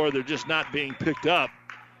floor. They're just not being picked up.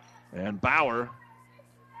 And Bauer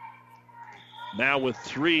now with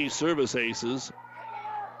 3 service aces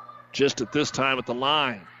just at this time at the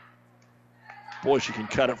line. Boy, she can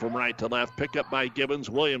cut it from right to left. Picked up by Gibbons.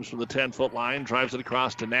 Williams from the 10-foot line drives it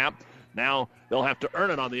across to Knapp. Now they'll have to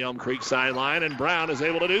earn it on the Elm Creek sideline, and Brown is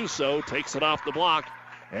able to do so. Takes it off the block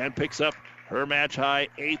and picks up her match-high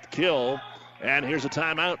 8th kill. And here's a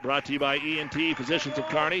timeout brought to you by E&T Physicians of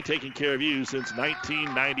Kearney, taking care of you since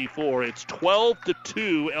 1994. It's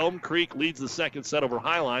 12-2. Elm Creek leads the second set over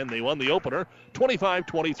Highline. They won the opener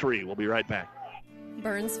 25-23. We'll be right back.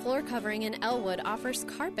 Burns Floor Covering in Elwood offers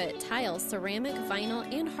carpet, tile, ceramic, vinyl,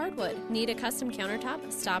 and hardwood. Need a custom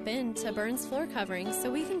countertop? Stop in to Burns Floor Covering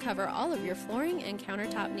so we can cover all of your flooring and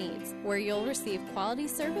countertop needs, where you'll receive quality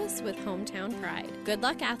service with hometown pride. Good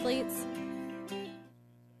luck, athletes.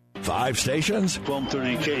 5 stations.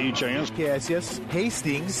 1230 KHIS. KSS.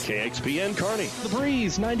 Hastings. KXPN Kearney. The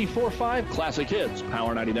Breeze 94.5. Classic Hits.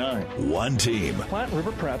 Power 99. 1 team. Platte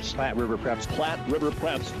River Preps. Platte River Preps.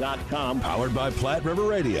 PlatteRiverPreps.com. Powered by Platte River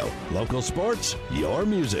Radio. Local sports, your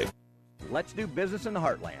music. Let's do business in the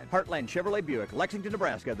Heartland. Heartland Chevrolet Buick, Lexington,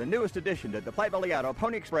 Nebraska, the newest addition to the Platte Valley Auto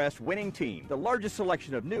Pony Express winning team. The largest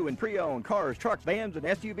selection of new and pre-owned cars, trucks, vans, and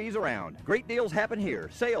SUVs around. Great deals happen here.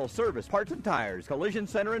 Sales, service, parts and tires, collision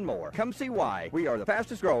center, and more. Come see why. We are the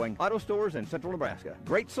fastest growing auto stores in central Nebraska.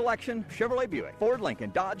 Great selection, Chevrolet Buick, Ford,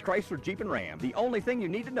 Lincoln, Dodge, Chrysler, Jeep, and Ram. The only thing you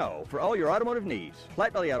need to know for all your automotive needs.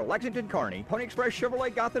 Platte Valley Auto, Lexington, Kearney, Pony Express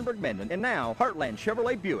Chevrolet, Gothenburg, Menden, and now Heartland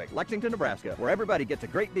Chevrolet Buick, Lexington, Nebraska, where everybody gets a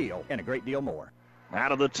great deal and a great deal more.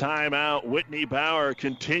 Out of the timeout, Whitney Bauer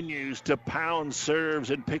continues to pound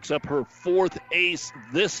serves and picks up her fourth ace,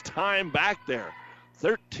 this time back there.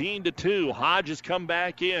 13-2. Hodge has come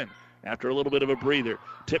back in after a little bit of a breather.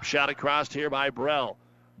 Tip shot across here by Brell.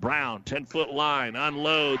 Brown, 10-foot line,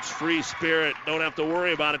 unloads, free spirit. Don't have to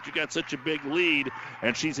worry about it. You got such a big lead,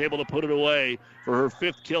 and she's able to put it away for her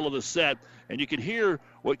fifth kill of the set. And you can hear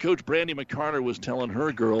what Coach Brandy McCarter was telling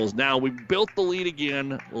her girls. Now, we built the lead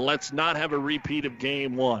again. Let's not have a repeat of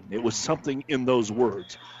game one. It was something in those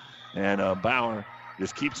words. And Bauer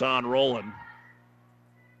just keeps on rolling.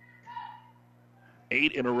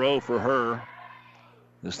 8 in a row for her.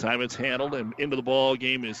 This time it's handled, and into the ball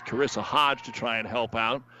game is Carissa Hodge to try and help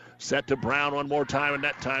out. Set to Brown one more time, and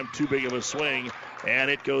that time too big of a swing,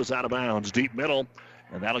 and it goes out of bounds. Deep middle,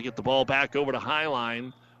 and that'll get the ball back over to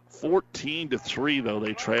Highline. 14-3, though,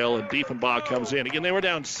 they trail, and Diefenbach comes in. Again, they were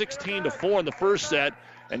down 16-4 in the first set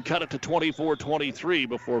and cut it to 24-23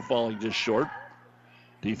 before falling just short.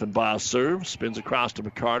 Diefenbach serves, spins across to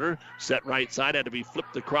McCarter. Set right side, had to be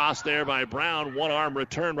flipped across there by Brown. One arm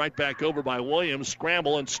return right back over by Williams.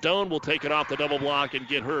 Scramble, and Stone will take it off the double block and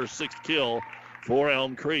get her sixth kill for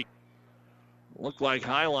Elm Creek. Looked like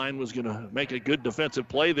Highline was going to make a good defensive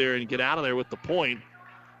play there and get out of there with the point.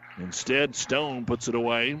 Instead, Stone puts it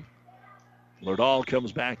away. Lerdahl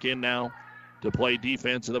comes back in now to play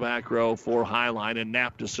defense in the back row for Highline, and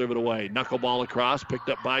Knapp to serve it away. Knuckleball across, picked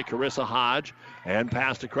up by Carissa Hodge, and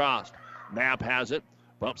passed across. Knapp has it.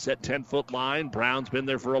 Bumps at 10-foot line. Brown's been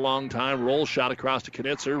there for a long time. Roll shot across to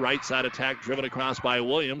Knitzer. Right side attack driven across by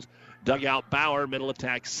Williams. Dugout Bauer. Middle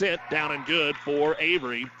attack sent. Down and good for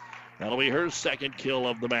Avery. That'll be her second kill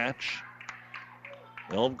of the match.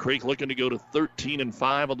 Elm Creek looking to go to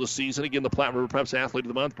 13-5 on the season. Again, the Platte River Preps Athlete of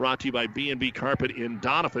the Month brought to you by B&B Carpet in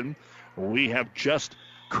Donovan. We have just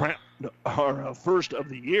crowned our first of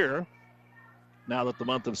the year now that the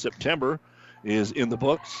month of September is in the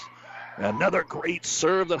books. Another great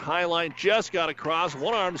serve that Highline just got across.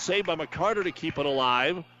 One arm saved by McCarter to keep it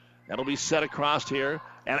alive. That'll be set across here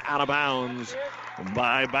and out of bounds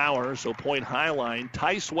by Bauer. So point Highline.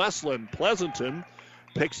 Tice Westland, Pleasanton,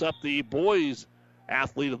 picks up the boys'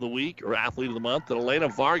 Athlete of the Week or Athlete of the Month. And Elena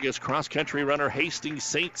Vargas, cross-country runner, Hastings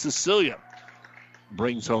St. Cecilia,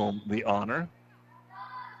 brings home the honor.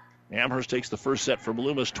 Amherst takes the first set from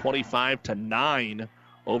Loomis 25-9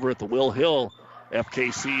 over at the Will Hill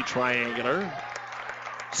FKC Triangular.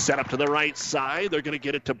 Set up to the right side. They're going to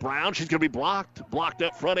get it to Brown. She's going to be blocked. Blocked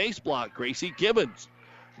up front, ace block. Gracie Gibbons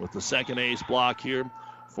with the second ace block here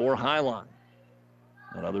for Highline.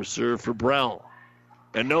 Another serve for Brell.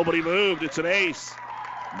 And nobody moved. It's an ace.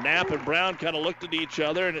 Knapp and Brown kind of looked at each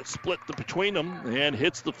other, and it split between them and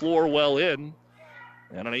hits the floor well in.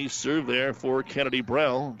 And an ace serve there for Kennedy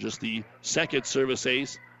Brell, just the second service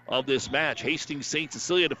ace of this match. Hastings St.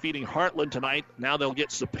 Cecilia defeating Heartland tonight. Now they'll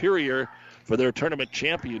get Superior for their tournament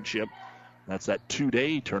championship. That's that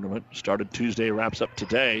two-day tournament. Started Tuesday, wraps up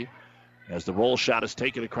today. As the roll shot is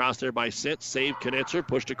taken across there by Sint. Save Knitzer,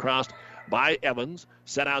 pushed across by Evans.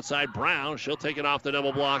 Set outside Brown. She'll take it off the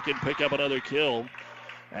double block and pick up another kill.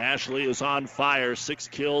 Ashley is on fire. 6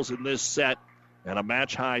 kills in this set and a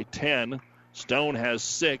match-high 10. Stone has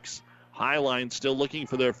 6. Highline still looking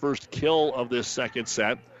for their first kill of this second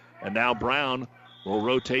set. And now Brown will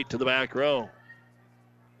rotate to the back row.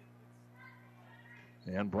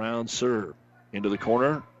 And Brown serve into the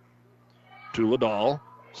corner to Lerdahl.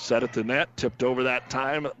 Set at the net, tipped over that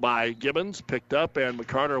time by Gibbons. Picked up, and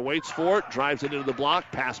McCarter waits for it. Drives it into the block.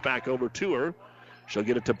 Pass back over to her. She'll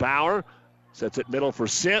get it to Bauer. Sets it middle for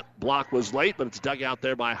Sint. Block was late, but it's dug out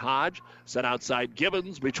there by Hodge. Set outside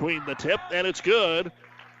Gibbons between the tip, and it's good.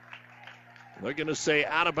 They're going to say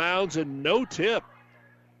out of bounds and no tip.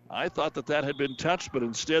 I thought that had been touched, but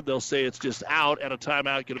instead they'll say it's just out, and a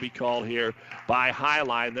timeout going to be called here by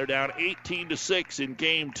Highline. They're down 18-6 in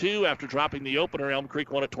game 2 after dropping the opener. Elm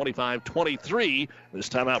Creek won at 25-23. This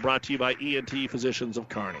timeout brought to you by ENT Physicians of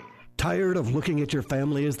Kearney. Tired of looking at your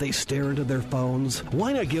family as they stare into their phones?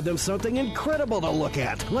 Why not give them something incredible to look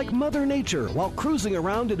at, like Mother Nature, while cruising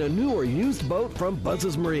around in a new or used boat from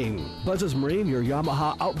Buzz's Marine? Buzz's Marine, your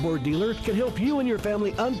Yamaha outboard dealer, can help you and your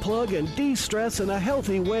family unplug and de-stress in a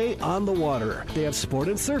healthy way on the water. They have sport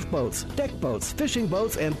and surf boats, deck boats, fishing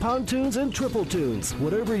boats, and pontoons and triple tunes.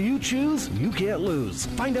 Whatever you choose, you can't lose.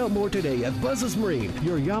 Find out more today at Buzz's Marine,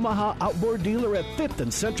 your Yamaha outboard dealer at 5th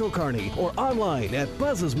and Central Kearney, or online at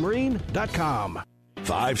buzzesmarine.com.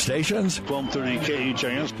 5 stations. 1230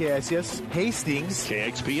 KHAS. KSS Hastings.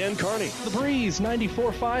 KXPN Kearney. The Breeze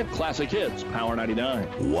 94.5. Classic Hits, Power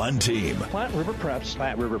 99. One team. Platte River Preps.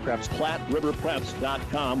 Platte River Preps.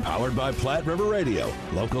 PlatteRiverPreps.com. Powered by Platte River Radio.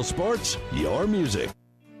 Local sports, your music.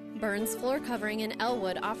 Burns Floor Covering in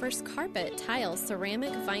Elwood offers carpet, tile,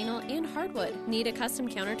 ceramic, vinyl, and hardwood. Need a custom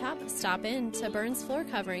countertop? Stop in to Burns Floor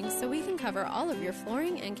Covering so we can cover all of your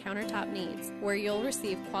flooring and countertop needs, where you'll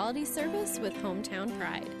receive quality service with hometown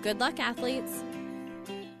pride. Good luck, athletes.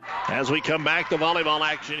 As we come back to volleyball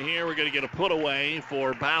action here, we're going to get a put away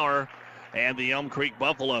for Bauer and the Elm Creek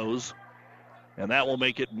Buffaloes, and that will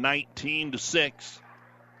make it 19-6.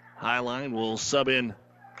 Highline will sub in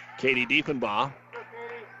Katie Diefenbaugh.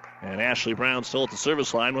 And Ashley Brown still at the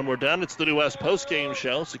service line. When we're done, it's the New West postgame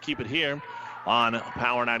show, so keep it here on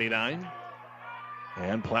Power 99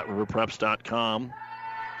 and PlatteRiverPreps.com.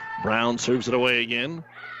 Brown serves it away again.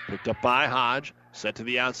 Picked up by Hodge. Set to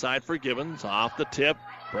the outside for Gibbons. Off the tip.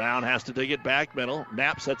 Brown has to dig it back middle.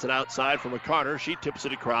 Knapp sets it outside for McCarter. She tips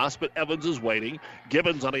it across, but Evans is waiting.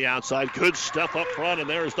 Gibbons on the outside. Good stuff up front, and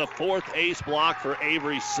there's the 4th ace block for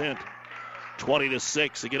Avery Sint.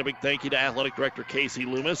 20-6. Again, a big thank you to Athletic Director Casey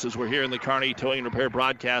Loomis as we're here in the Kearney Towing and Repair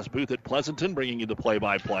broadcast booth at Pleasanton, bringing you the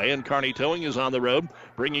play-by-play. And Kearney Towing is on the road,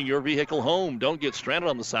 bringing your vehicle home. Don't get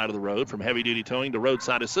stranded on the side of the road. From heavy-duty towing to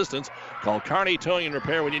roadside assistance, call Kearney Towing and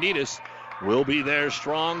Repair when you need us. We'll be there.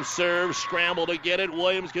 Strong serve, scramble to get it.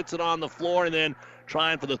 Williams gets it on the floor, and then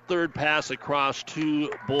trying for the third pass across.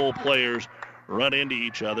 2 Bull players run into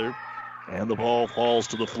each other, and the ball falls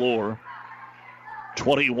to the floor.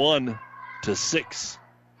 21-6,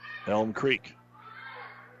 Elm Creek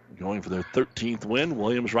going for their 13th win.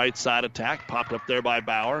 Williams right side attack, popped up there by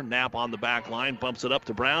Bauer. Knapp on the back line, bumps it up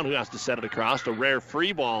to Brown, who has to set it across. A rare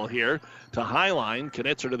free ball here to Highline.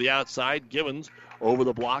 Knitzer to the outside. Gibbons over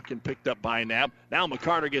the block and picked up by Knapp. Now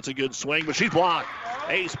McCarter gets a good swing, but she's blocked.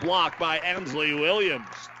 Ace block by Ansley Williams.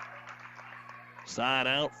 Side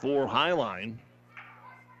out for Highline.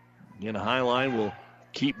 Again, Highline will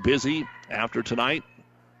keep busy after tonight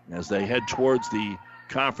as they head towards the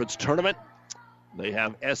conference tournament. They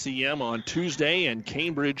have SEM on Tuesday and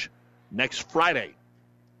Cambridge next Friday.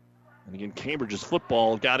 And again, Cambridge's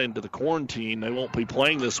football got into the quarantine. They won't be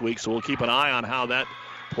playing this week, so we'll keep an eye on how that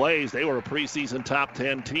plays. They were a preseason top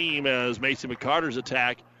 10 team as Macy McCarter's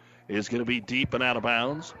attack is going to be deep and out of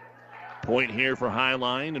bounds. Point here for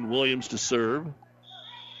Highline and Williams to serve.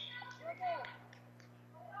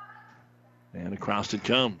 And across it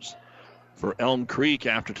comes. For Elm Creek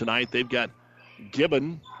after tonight, they've got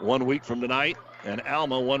Gibbon 1 week from tonight and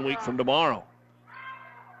Alma 1 week from tomorrow.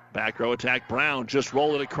 Back row attack. Brown just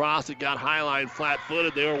rolled it across. It got Highline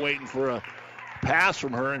flat-footed. They were waiting for a pass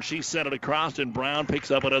from her, and she sent it across, and Brown picks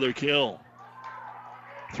up another kill.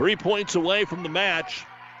 3 points away from the match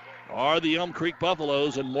are the Elm Creek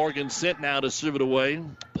Buffaloes, and Morgan Sint now to serve it away.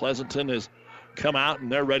 Pleasanton has come out,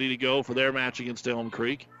 and they're ready to go for their match against Elm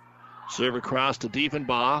Creek. Serve across to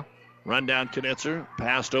Diefenbaugh. Run down Knitzer.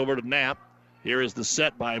 Passed over to Knapp. Here is the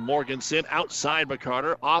set by Morgan Sint. Outside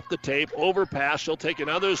McCarter. Off the tape. Overpass. She'll take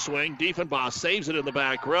another swing. Diefenbaugh saves it in the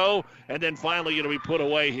back row. And then finally going to be put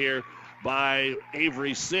away here by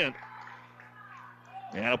Avery Sint.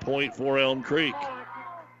 And a point for Elm Creek.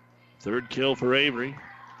 3rd kill for Avery.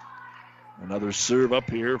 Another serve up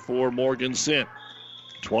here for Morgan Sint.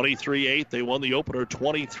 23-8. They won the opener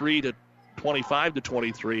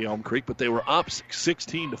 25-23 Elm Creek, but they were up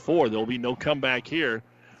 16-4. There will be no comeback here.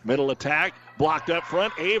 Middle attack, blocked up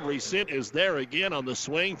front. Avery Sint is there again on the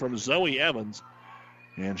swing from Zoe Evans.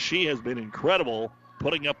 And she has been incredible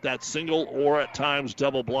putting up that single or at times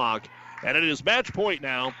double block. And it is match point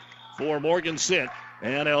now for Morgan Sint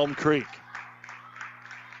and Elm Creek.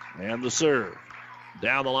 And the serve.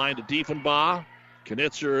 Down the line to Diefenbaugh.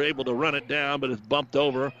 Knitzer able to run it down, but it's bumped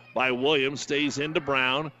over by Williams. Stays into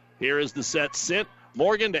Brown. Here is the set. Sint.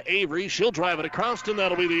 Morgan to Avery. She'll drive it across, and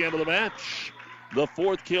that'll be the end of the match. The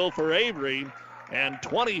 4th kill for Avery. And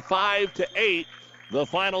 25-8, the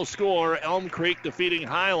final score. Elm Creek defeating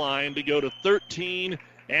Highline to go to 13-5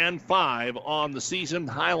 on the season.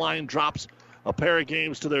 Highline drops a pair of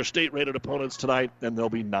games to their state-rated opponents tonight, and they'll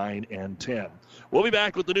be 9-10. We'll be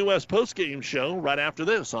back with the New West postgame show right after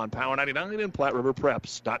this on Power 99 and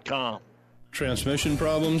PlatteRiverPreps.com. Transmission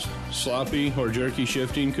problems, sloppy or jerky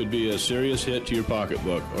shifting could be a serious hit to your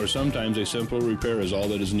pocketbook, or sometimes a simple repair is all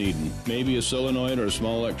that is needed. Maybe a solenoid or a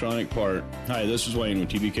small electronic part. Hi, this is Wayne with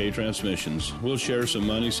TBK Transmissions. We'll share some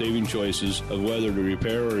money-saving choices of whether to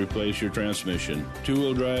repair or replace your transmission.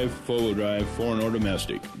 Two-wheel drive, four-wheel drive, foreign or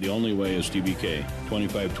domestic. The only way is TBK.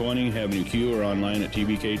 2520 Avenue Q or online at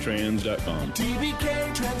tbktrans.com.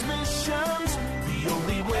 TBK Transmissions, the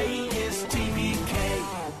only way is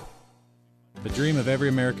TBK. The dream of every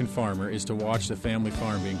American farmer is to watch the family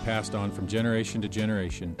farm being passed on from generation to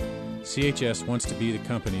generation. CHS wants to be the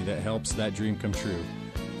company that helps that dream come true.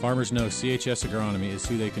 Farmers know CHS Agronomy is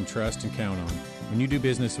who they can trust and count on. When you do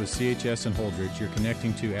business with CHS and Holdridge, you're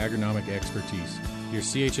connecting to agronomic expertise. Your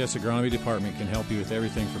CHS Agronomy department can help you with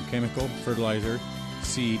everything from chemical, fertilizer,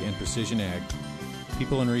 seed, and precision ag.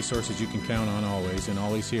 People and resources you can count on always, and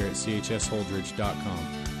always here at chsholdridge.com.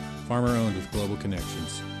 Farmer owned with global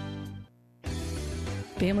connections.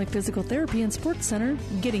 Family Physical Therapy and Sports Center,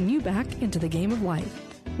 getting you back into the game of life.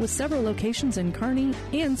 With several locations in Kearney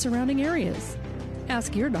and surrounding areas.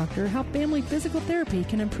 Ask your doctor how Family Physical Therapy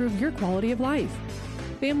can improve your quality of life.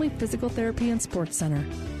 Family Physical Therapy and Sports Center.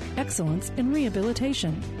 Excellence in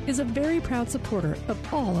Rehabilitation is a very proud supporter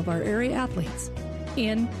of all of our area athletes,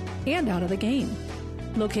 in and out of the game.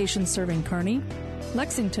 Locations serving Kearney,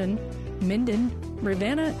 Lexington, Minden,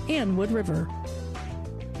 Ravenna, and Wood River.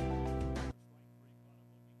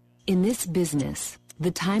 In this business,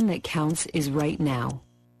 the time that counts is right now.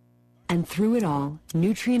 And through it all,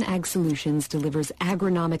 Nutrien Ag Solutions delivers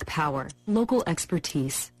agronomic power, local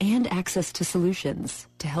expertise, and access to solutions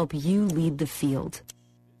to help you lead the field.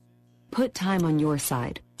 Put time on your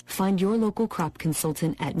side. Find your local crop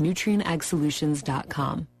consultant at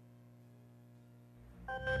nutrienagsolutions.com.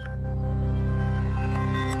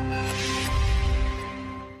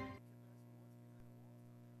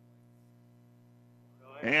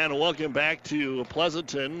 And welcome back to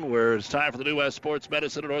Pleasanton, where it's time for the New West Sports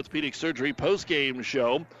Medicine and Orthopedic Surgery postgame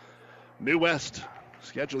show. New West,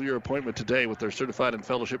 schedule your appointment today with their certified and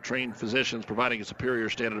fellowship-trained physicians, providing a superior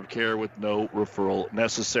standard of care with no referral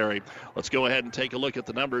necessary. Let's go ahead and take a look at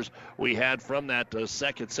the numbers we had from that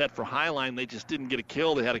second set for Highline. They just didn't get a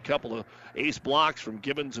kill. They had a couple of ace blocks from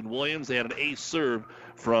Gibbons and Williams. They had an ace serve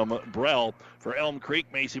from Brell. For Elm Creek,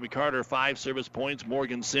 Macy McCarter, 5 service points.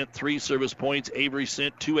 Morgan Sint, 3 service points. Avery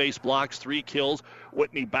Sint, 2 ace blocks, 3 kills.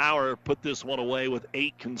 Whitney Bauer put this one away with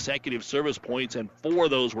 8 consecutive service points, and 4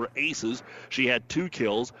 of those were aces. She had 2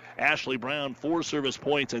 kills. Ashley Brown, 4 service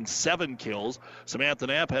points and 7 kills. Samantha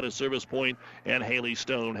Knapp had a service point, and Haley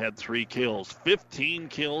Stone had 3 kills. 15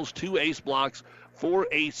 kills, 2 ace blocks, 4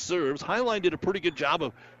 ace serves. Highline did a pretty good job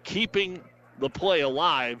of keeping the play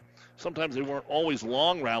alive. Sometimes they weren't always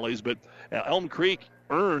long rallies, but Elm Creek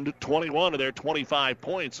earned 21 of their 25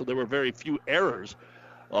 points, so there were very few errors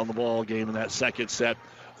on the ball game in that second set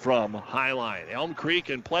from Highline. Elm Creek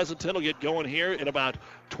and Pleasanton will get going here in about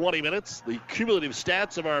 20 minutes. The cumulative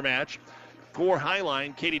stats of our match for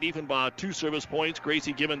Highline: Katie Diefenbaugh, 2 service points.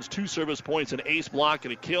 Gracie Gibbons, 2 service points, an ace block,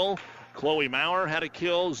 and a kill. Chloe Maurer had a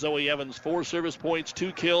kill. Zoe Evans, 4 service points,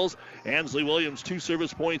 2 kills. Ansley Williams, 2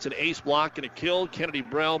 service points, an ace block, and a kill. Kennedy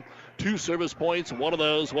Brell, 2 service points. 1 of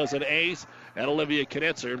those was an ace. And Olivia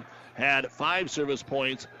Knitzer had 5 service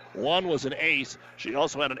points. 1 was an ace. She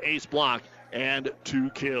also had an ace block and 2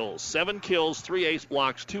 kills. 7 kills, 3 ace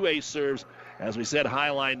blocks, 2 ace serves. As we said,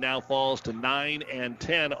 Highline now falls to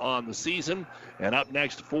 9-10 on the season. And up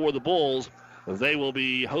next for the Bulls, they will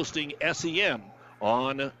be hosting SEM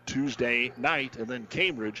on Tuesday night. And then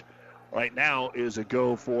Cambridge right now is a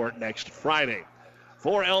go for next Friday.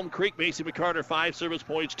 For Elm Creek, Macy McCarter, 5 service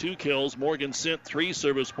points, 2 kills. Morgan Sint, 3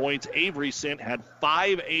 service points. Avery Sint had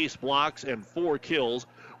 5 ace blocks and 4 kills.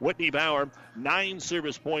 Whitney Bauer, 9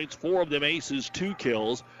 service points, 4 of them aces, 2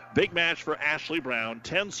 kills. Big match for Ashley Brown,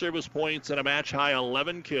 10 service points and a match-high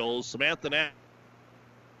 11 kills. Samantha Knapp,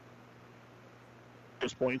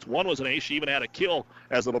 points. 1 was an ace. She even had a kill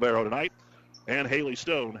as a libero tonight. And Haley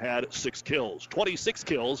Stone had 6 kills. 26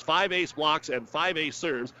 kills, 5 ace blocks, and 5 ace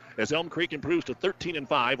serves as Elm Creek improves to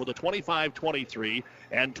 13-5 with a 25-23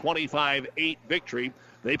 and 25-8 victory.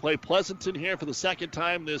 They play Pleasanton here for the second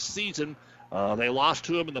time this season. They lost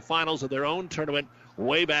to them in the finals of their own tournament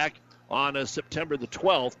way back on September the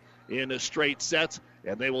 12th in straight sets,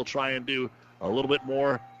 and they will try and do a little bit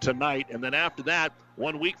more tonight. And then after that,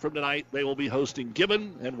 1 week from tonight, they will be hosting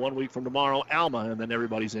Gibbon, and 1 week from tomorrow, Alma, and then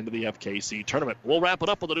everybody's into the FKC tournament. We'll wrap it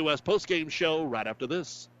up with the New West postgame show right after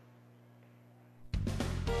this.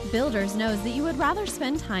 Builders knows that you would rather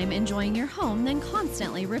spend time enjoying your home than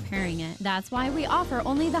constantly repairing it. That's why we offer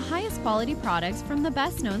only the highest quality products from the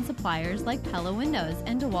best-known suppliers like Pella Windows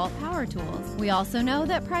and DeWalt Power Tools. We also know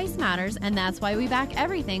that price matters, and that's why we back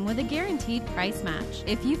everything with a guaranteed price match.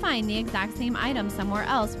 If you find the exact same item somewhere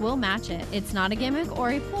else, we'll match it. It's not a gimmick or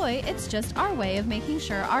a ploy, it's just our way of making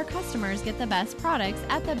sure our customers get the best products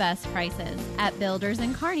at the best prices. At Builders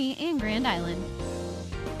in Kearney and Grand Island.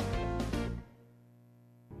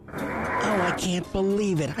 Oh, I can't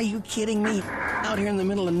believe it. Are you kidding me? Out here in the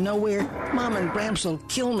middle of nowhere? Mom and Bramps will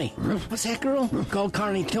kill me. What's that, girl? Call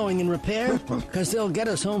Kearney Towing and Repair? Because they'll get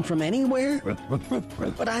us home from anywhere?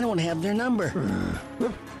 But I don't have their number.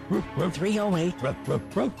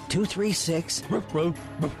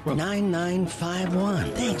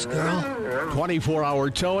 308-236-9951. Thanks, girl. 24-hour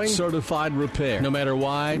towing, certified repair. No matter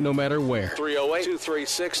why, no matter where.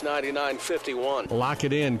 308-236-9951. Lock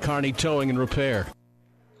it in, Kearney Towing and Repair.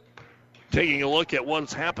 Taking a look at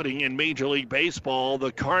what's happening in Major League Baseball,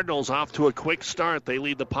 the Cardinals off to a quick start. They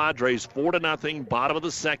lead the Padres 4-0, bottom of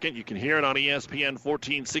the second. You can hear it on ESPN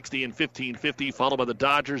 1460 and 1550, followed by the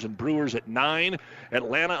Dodgers and Brewers at 9.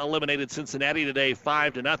 Atlanta eliminated Cincinnati today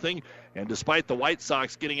 5-0. And despite the White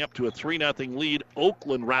Sox getting up to a 3-0 lead,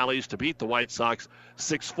 Oakland rallies to beat the White Sox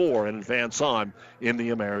 6-4 and advance on in the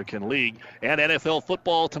American League. And NFL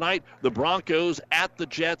football tonight, the Broncos at the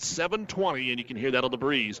Jets 7:20, and you can hear that on the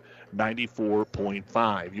Breeze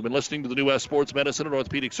 94.5. You've been listening to the New West Sports Medicine and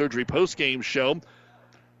Orthopedic Surgery postgame show.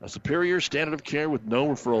 A superior standard of care with no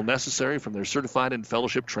referral necessary from their certified and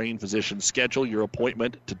fellowship-trained physicians. Schedule your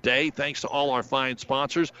appointment today. Thanks to all our fine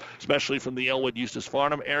sponsors, especially from the Elwood-Eustis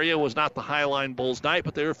Farnham area. It was not the Highline Bulls night,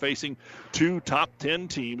 but they were facing two top 10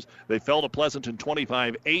 teams. They fell to Pleasanton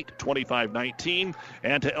 25-8, 25-19,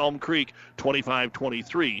 and to Elm Creek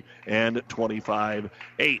 25-23 and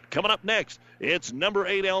 25-8. Coming up next, it's number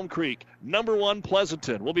 8 Elm Creek, number 1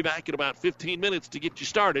 Pleasanton. We'll be back in about 15 minutes to get you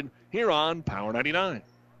started here on Power 99.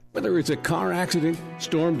 Whether it's a car accident,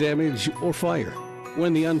 storm damage, or fire,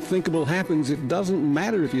 when the unthinkable happens, it doesn't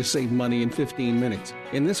matter if you save money in 15 minutes.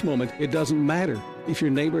 In this moment, it doesn't matter if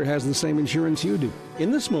your neighbor has the same insurance you do.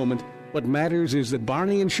 In this moment, what matters is that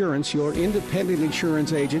Barney Insurance, your independent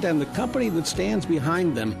insurance agent, and the company that stands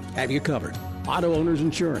behind them have you covered. Auto Owners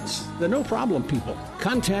Insurance, the no-problem people.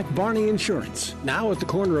 Contact Barney Insurance, now at the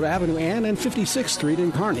corner of Avenue Ann and 56th Street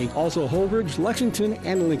in Kearney, also Holdridge, Lexington,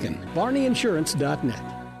 and Lincoln.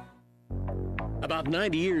 BarneyInsurance.net. About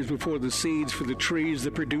 90 years before the seeds for the trees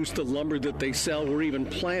that produce the lumber that they sell were even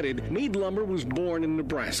planted, Mead Lumber was born in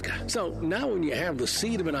Nebraska. So now when you have the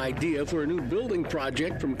seed of an idea for a new building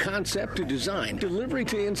project from concept to design, delivery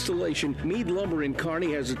to installation, Mead Lumber in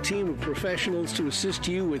Kearney has a team of professionals to assist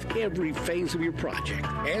you with every phase of your project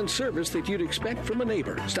and service that you'd expect from a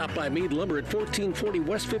neighbor. Stop by Mead Lumber at 1440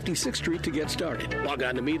 West 56th Street to get started. Log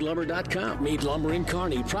on to meadlumber.com. Mead Lumber in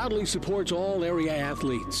Kearney proudly supports all area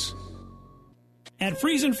athletes. At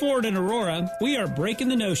Friesen Ford in Aurora, we are breaking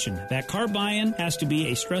the notion that car buying has to be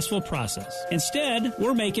a stressful process. Instead,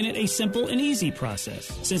 we're making it a simple and easy process,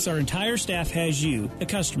 since our entire staff has you, the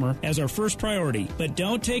customer, as our first priority. But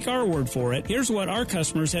don't take our word for it. Here's what our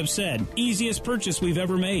customers have said. Easiest purchase we've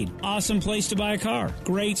ever made. Awesome place to buy a car.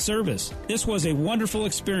 Great service. This was a wonderful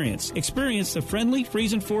experience. Experience the friendly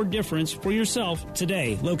Friesen Ford difference for yourself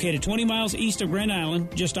today. Located 20 miles east of Grand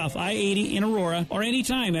Island, just off I-80 in Aurora, or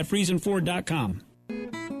anytime at FriesenFord.com.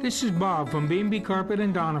 This is Bob from B&B Carpet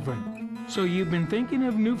and Donovan. So you've been thinking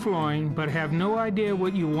of new flooring but have no idea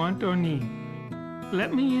what you want or need.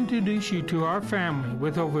 Let me introduce you to our family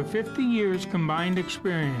with over 50 years combined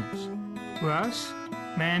experience. Russ,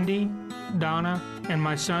 Mandy, Donna, and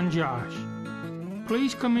my son Josh.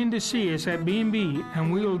 Please come in to see us at B&B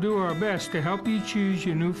and we will do our best to help you choose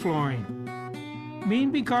your new flooring.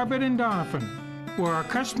 B&B Carpet and Donovan, where our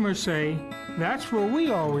customers say, that's where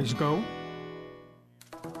we always go.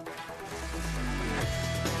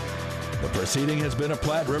 The proceeding has been a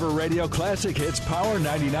Platte River Radio Classic Hits Power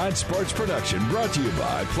 99 sports production brought to you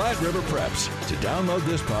by Platte River Preps. To download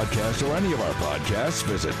this podcast or any of our podcasts,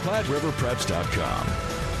 visit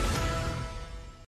PlatteRiverPreps.com.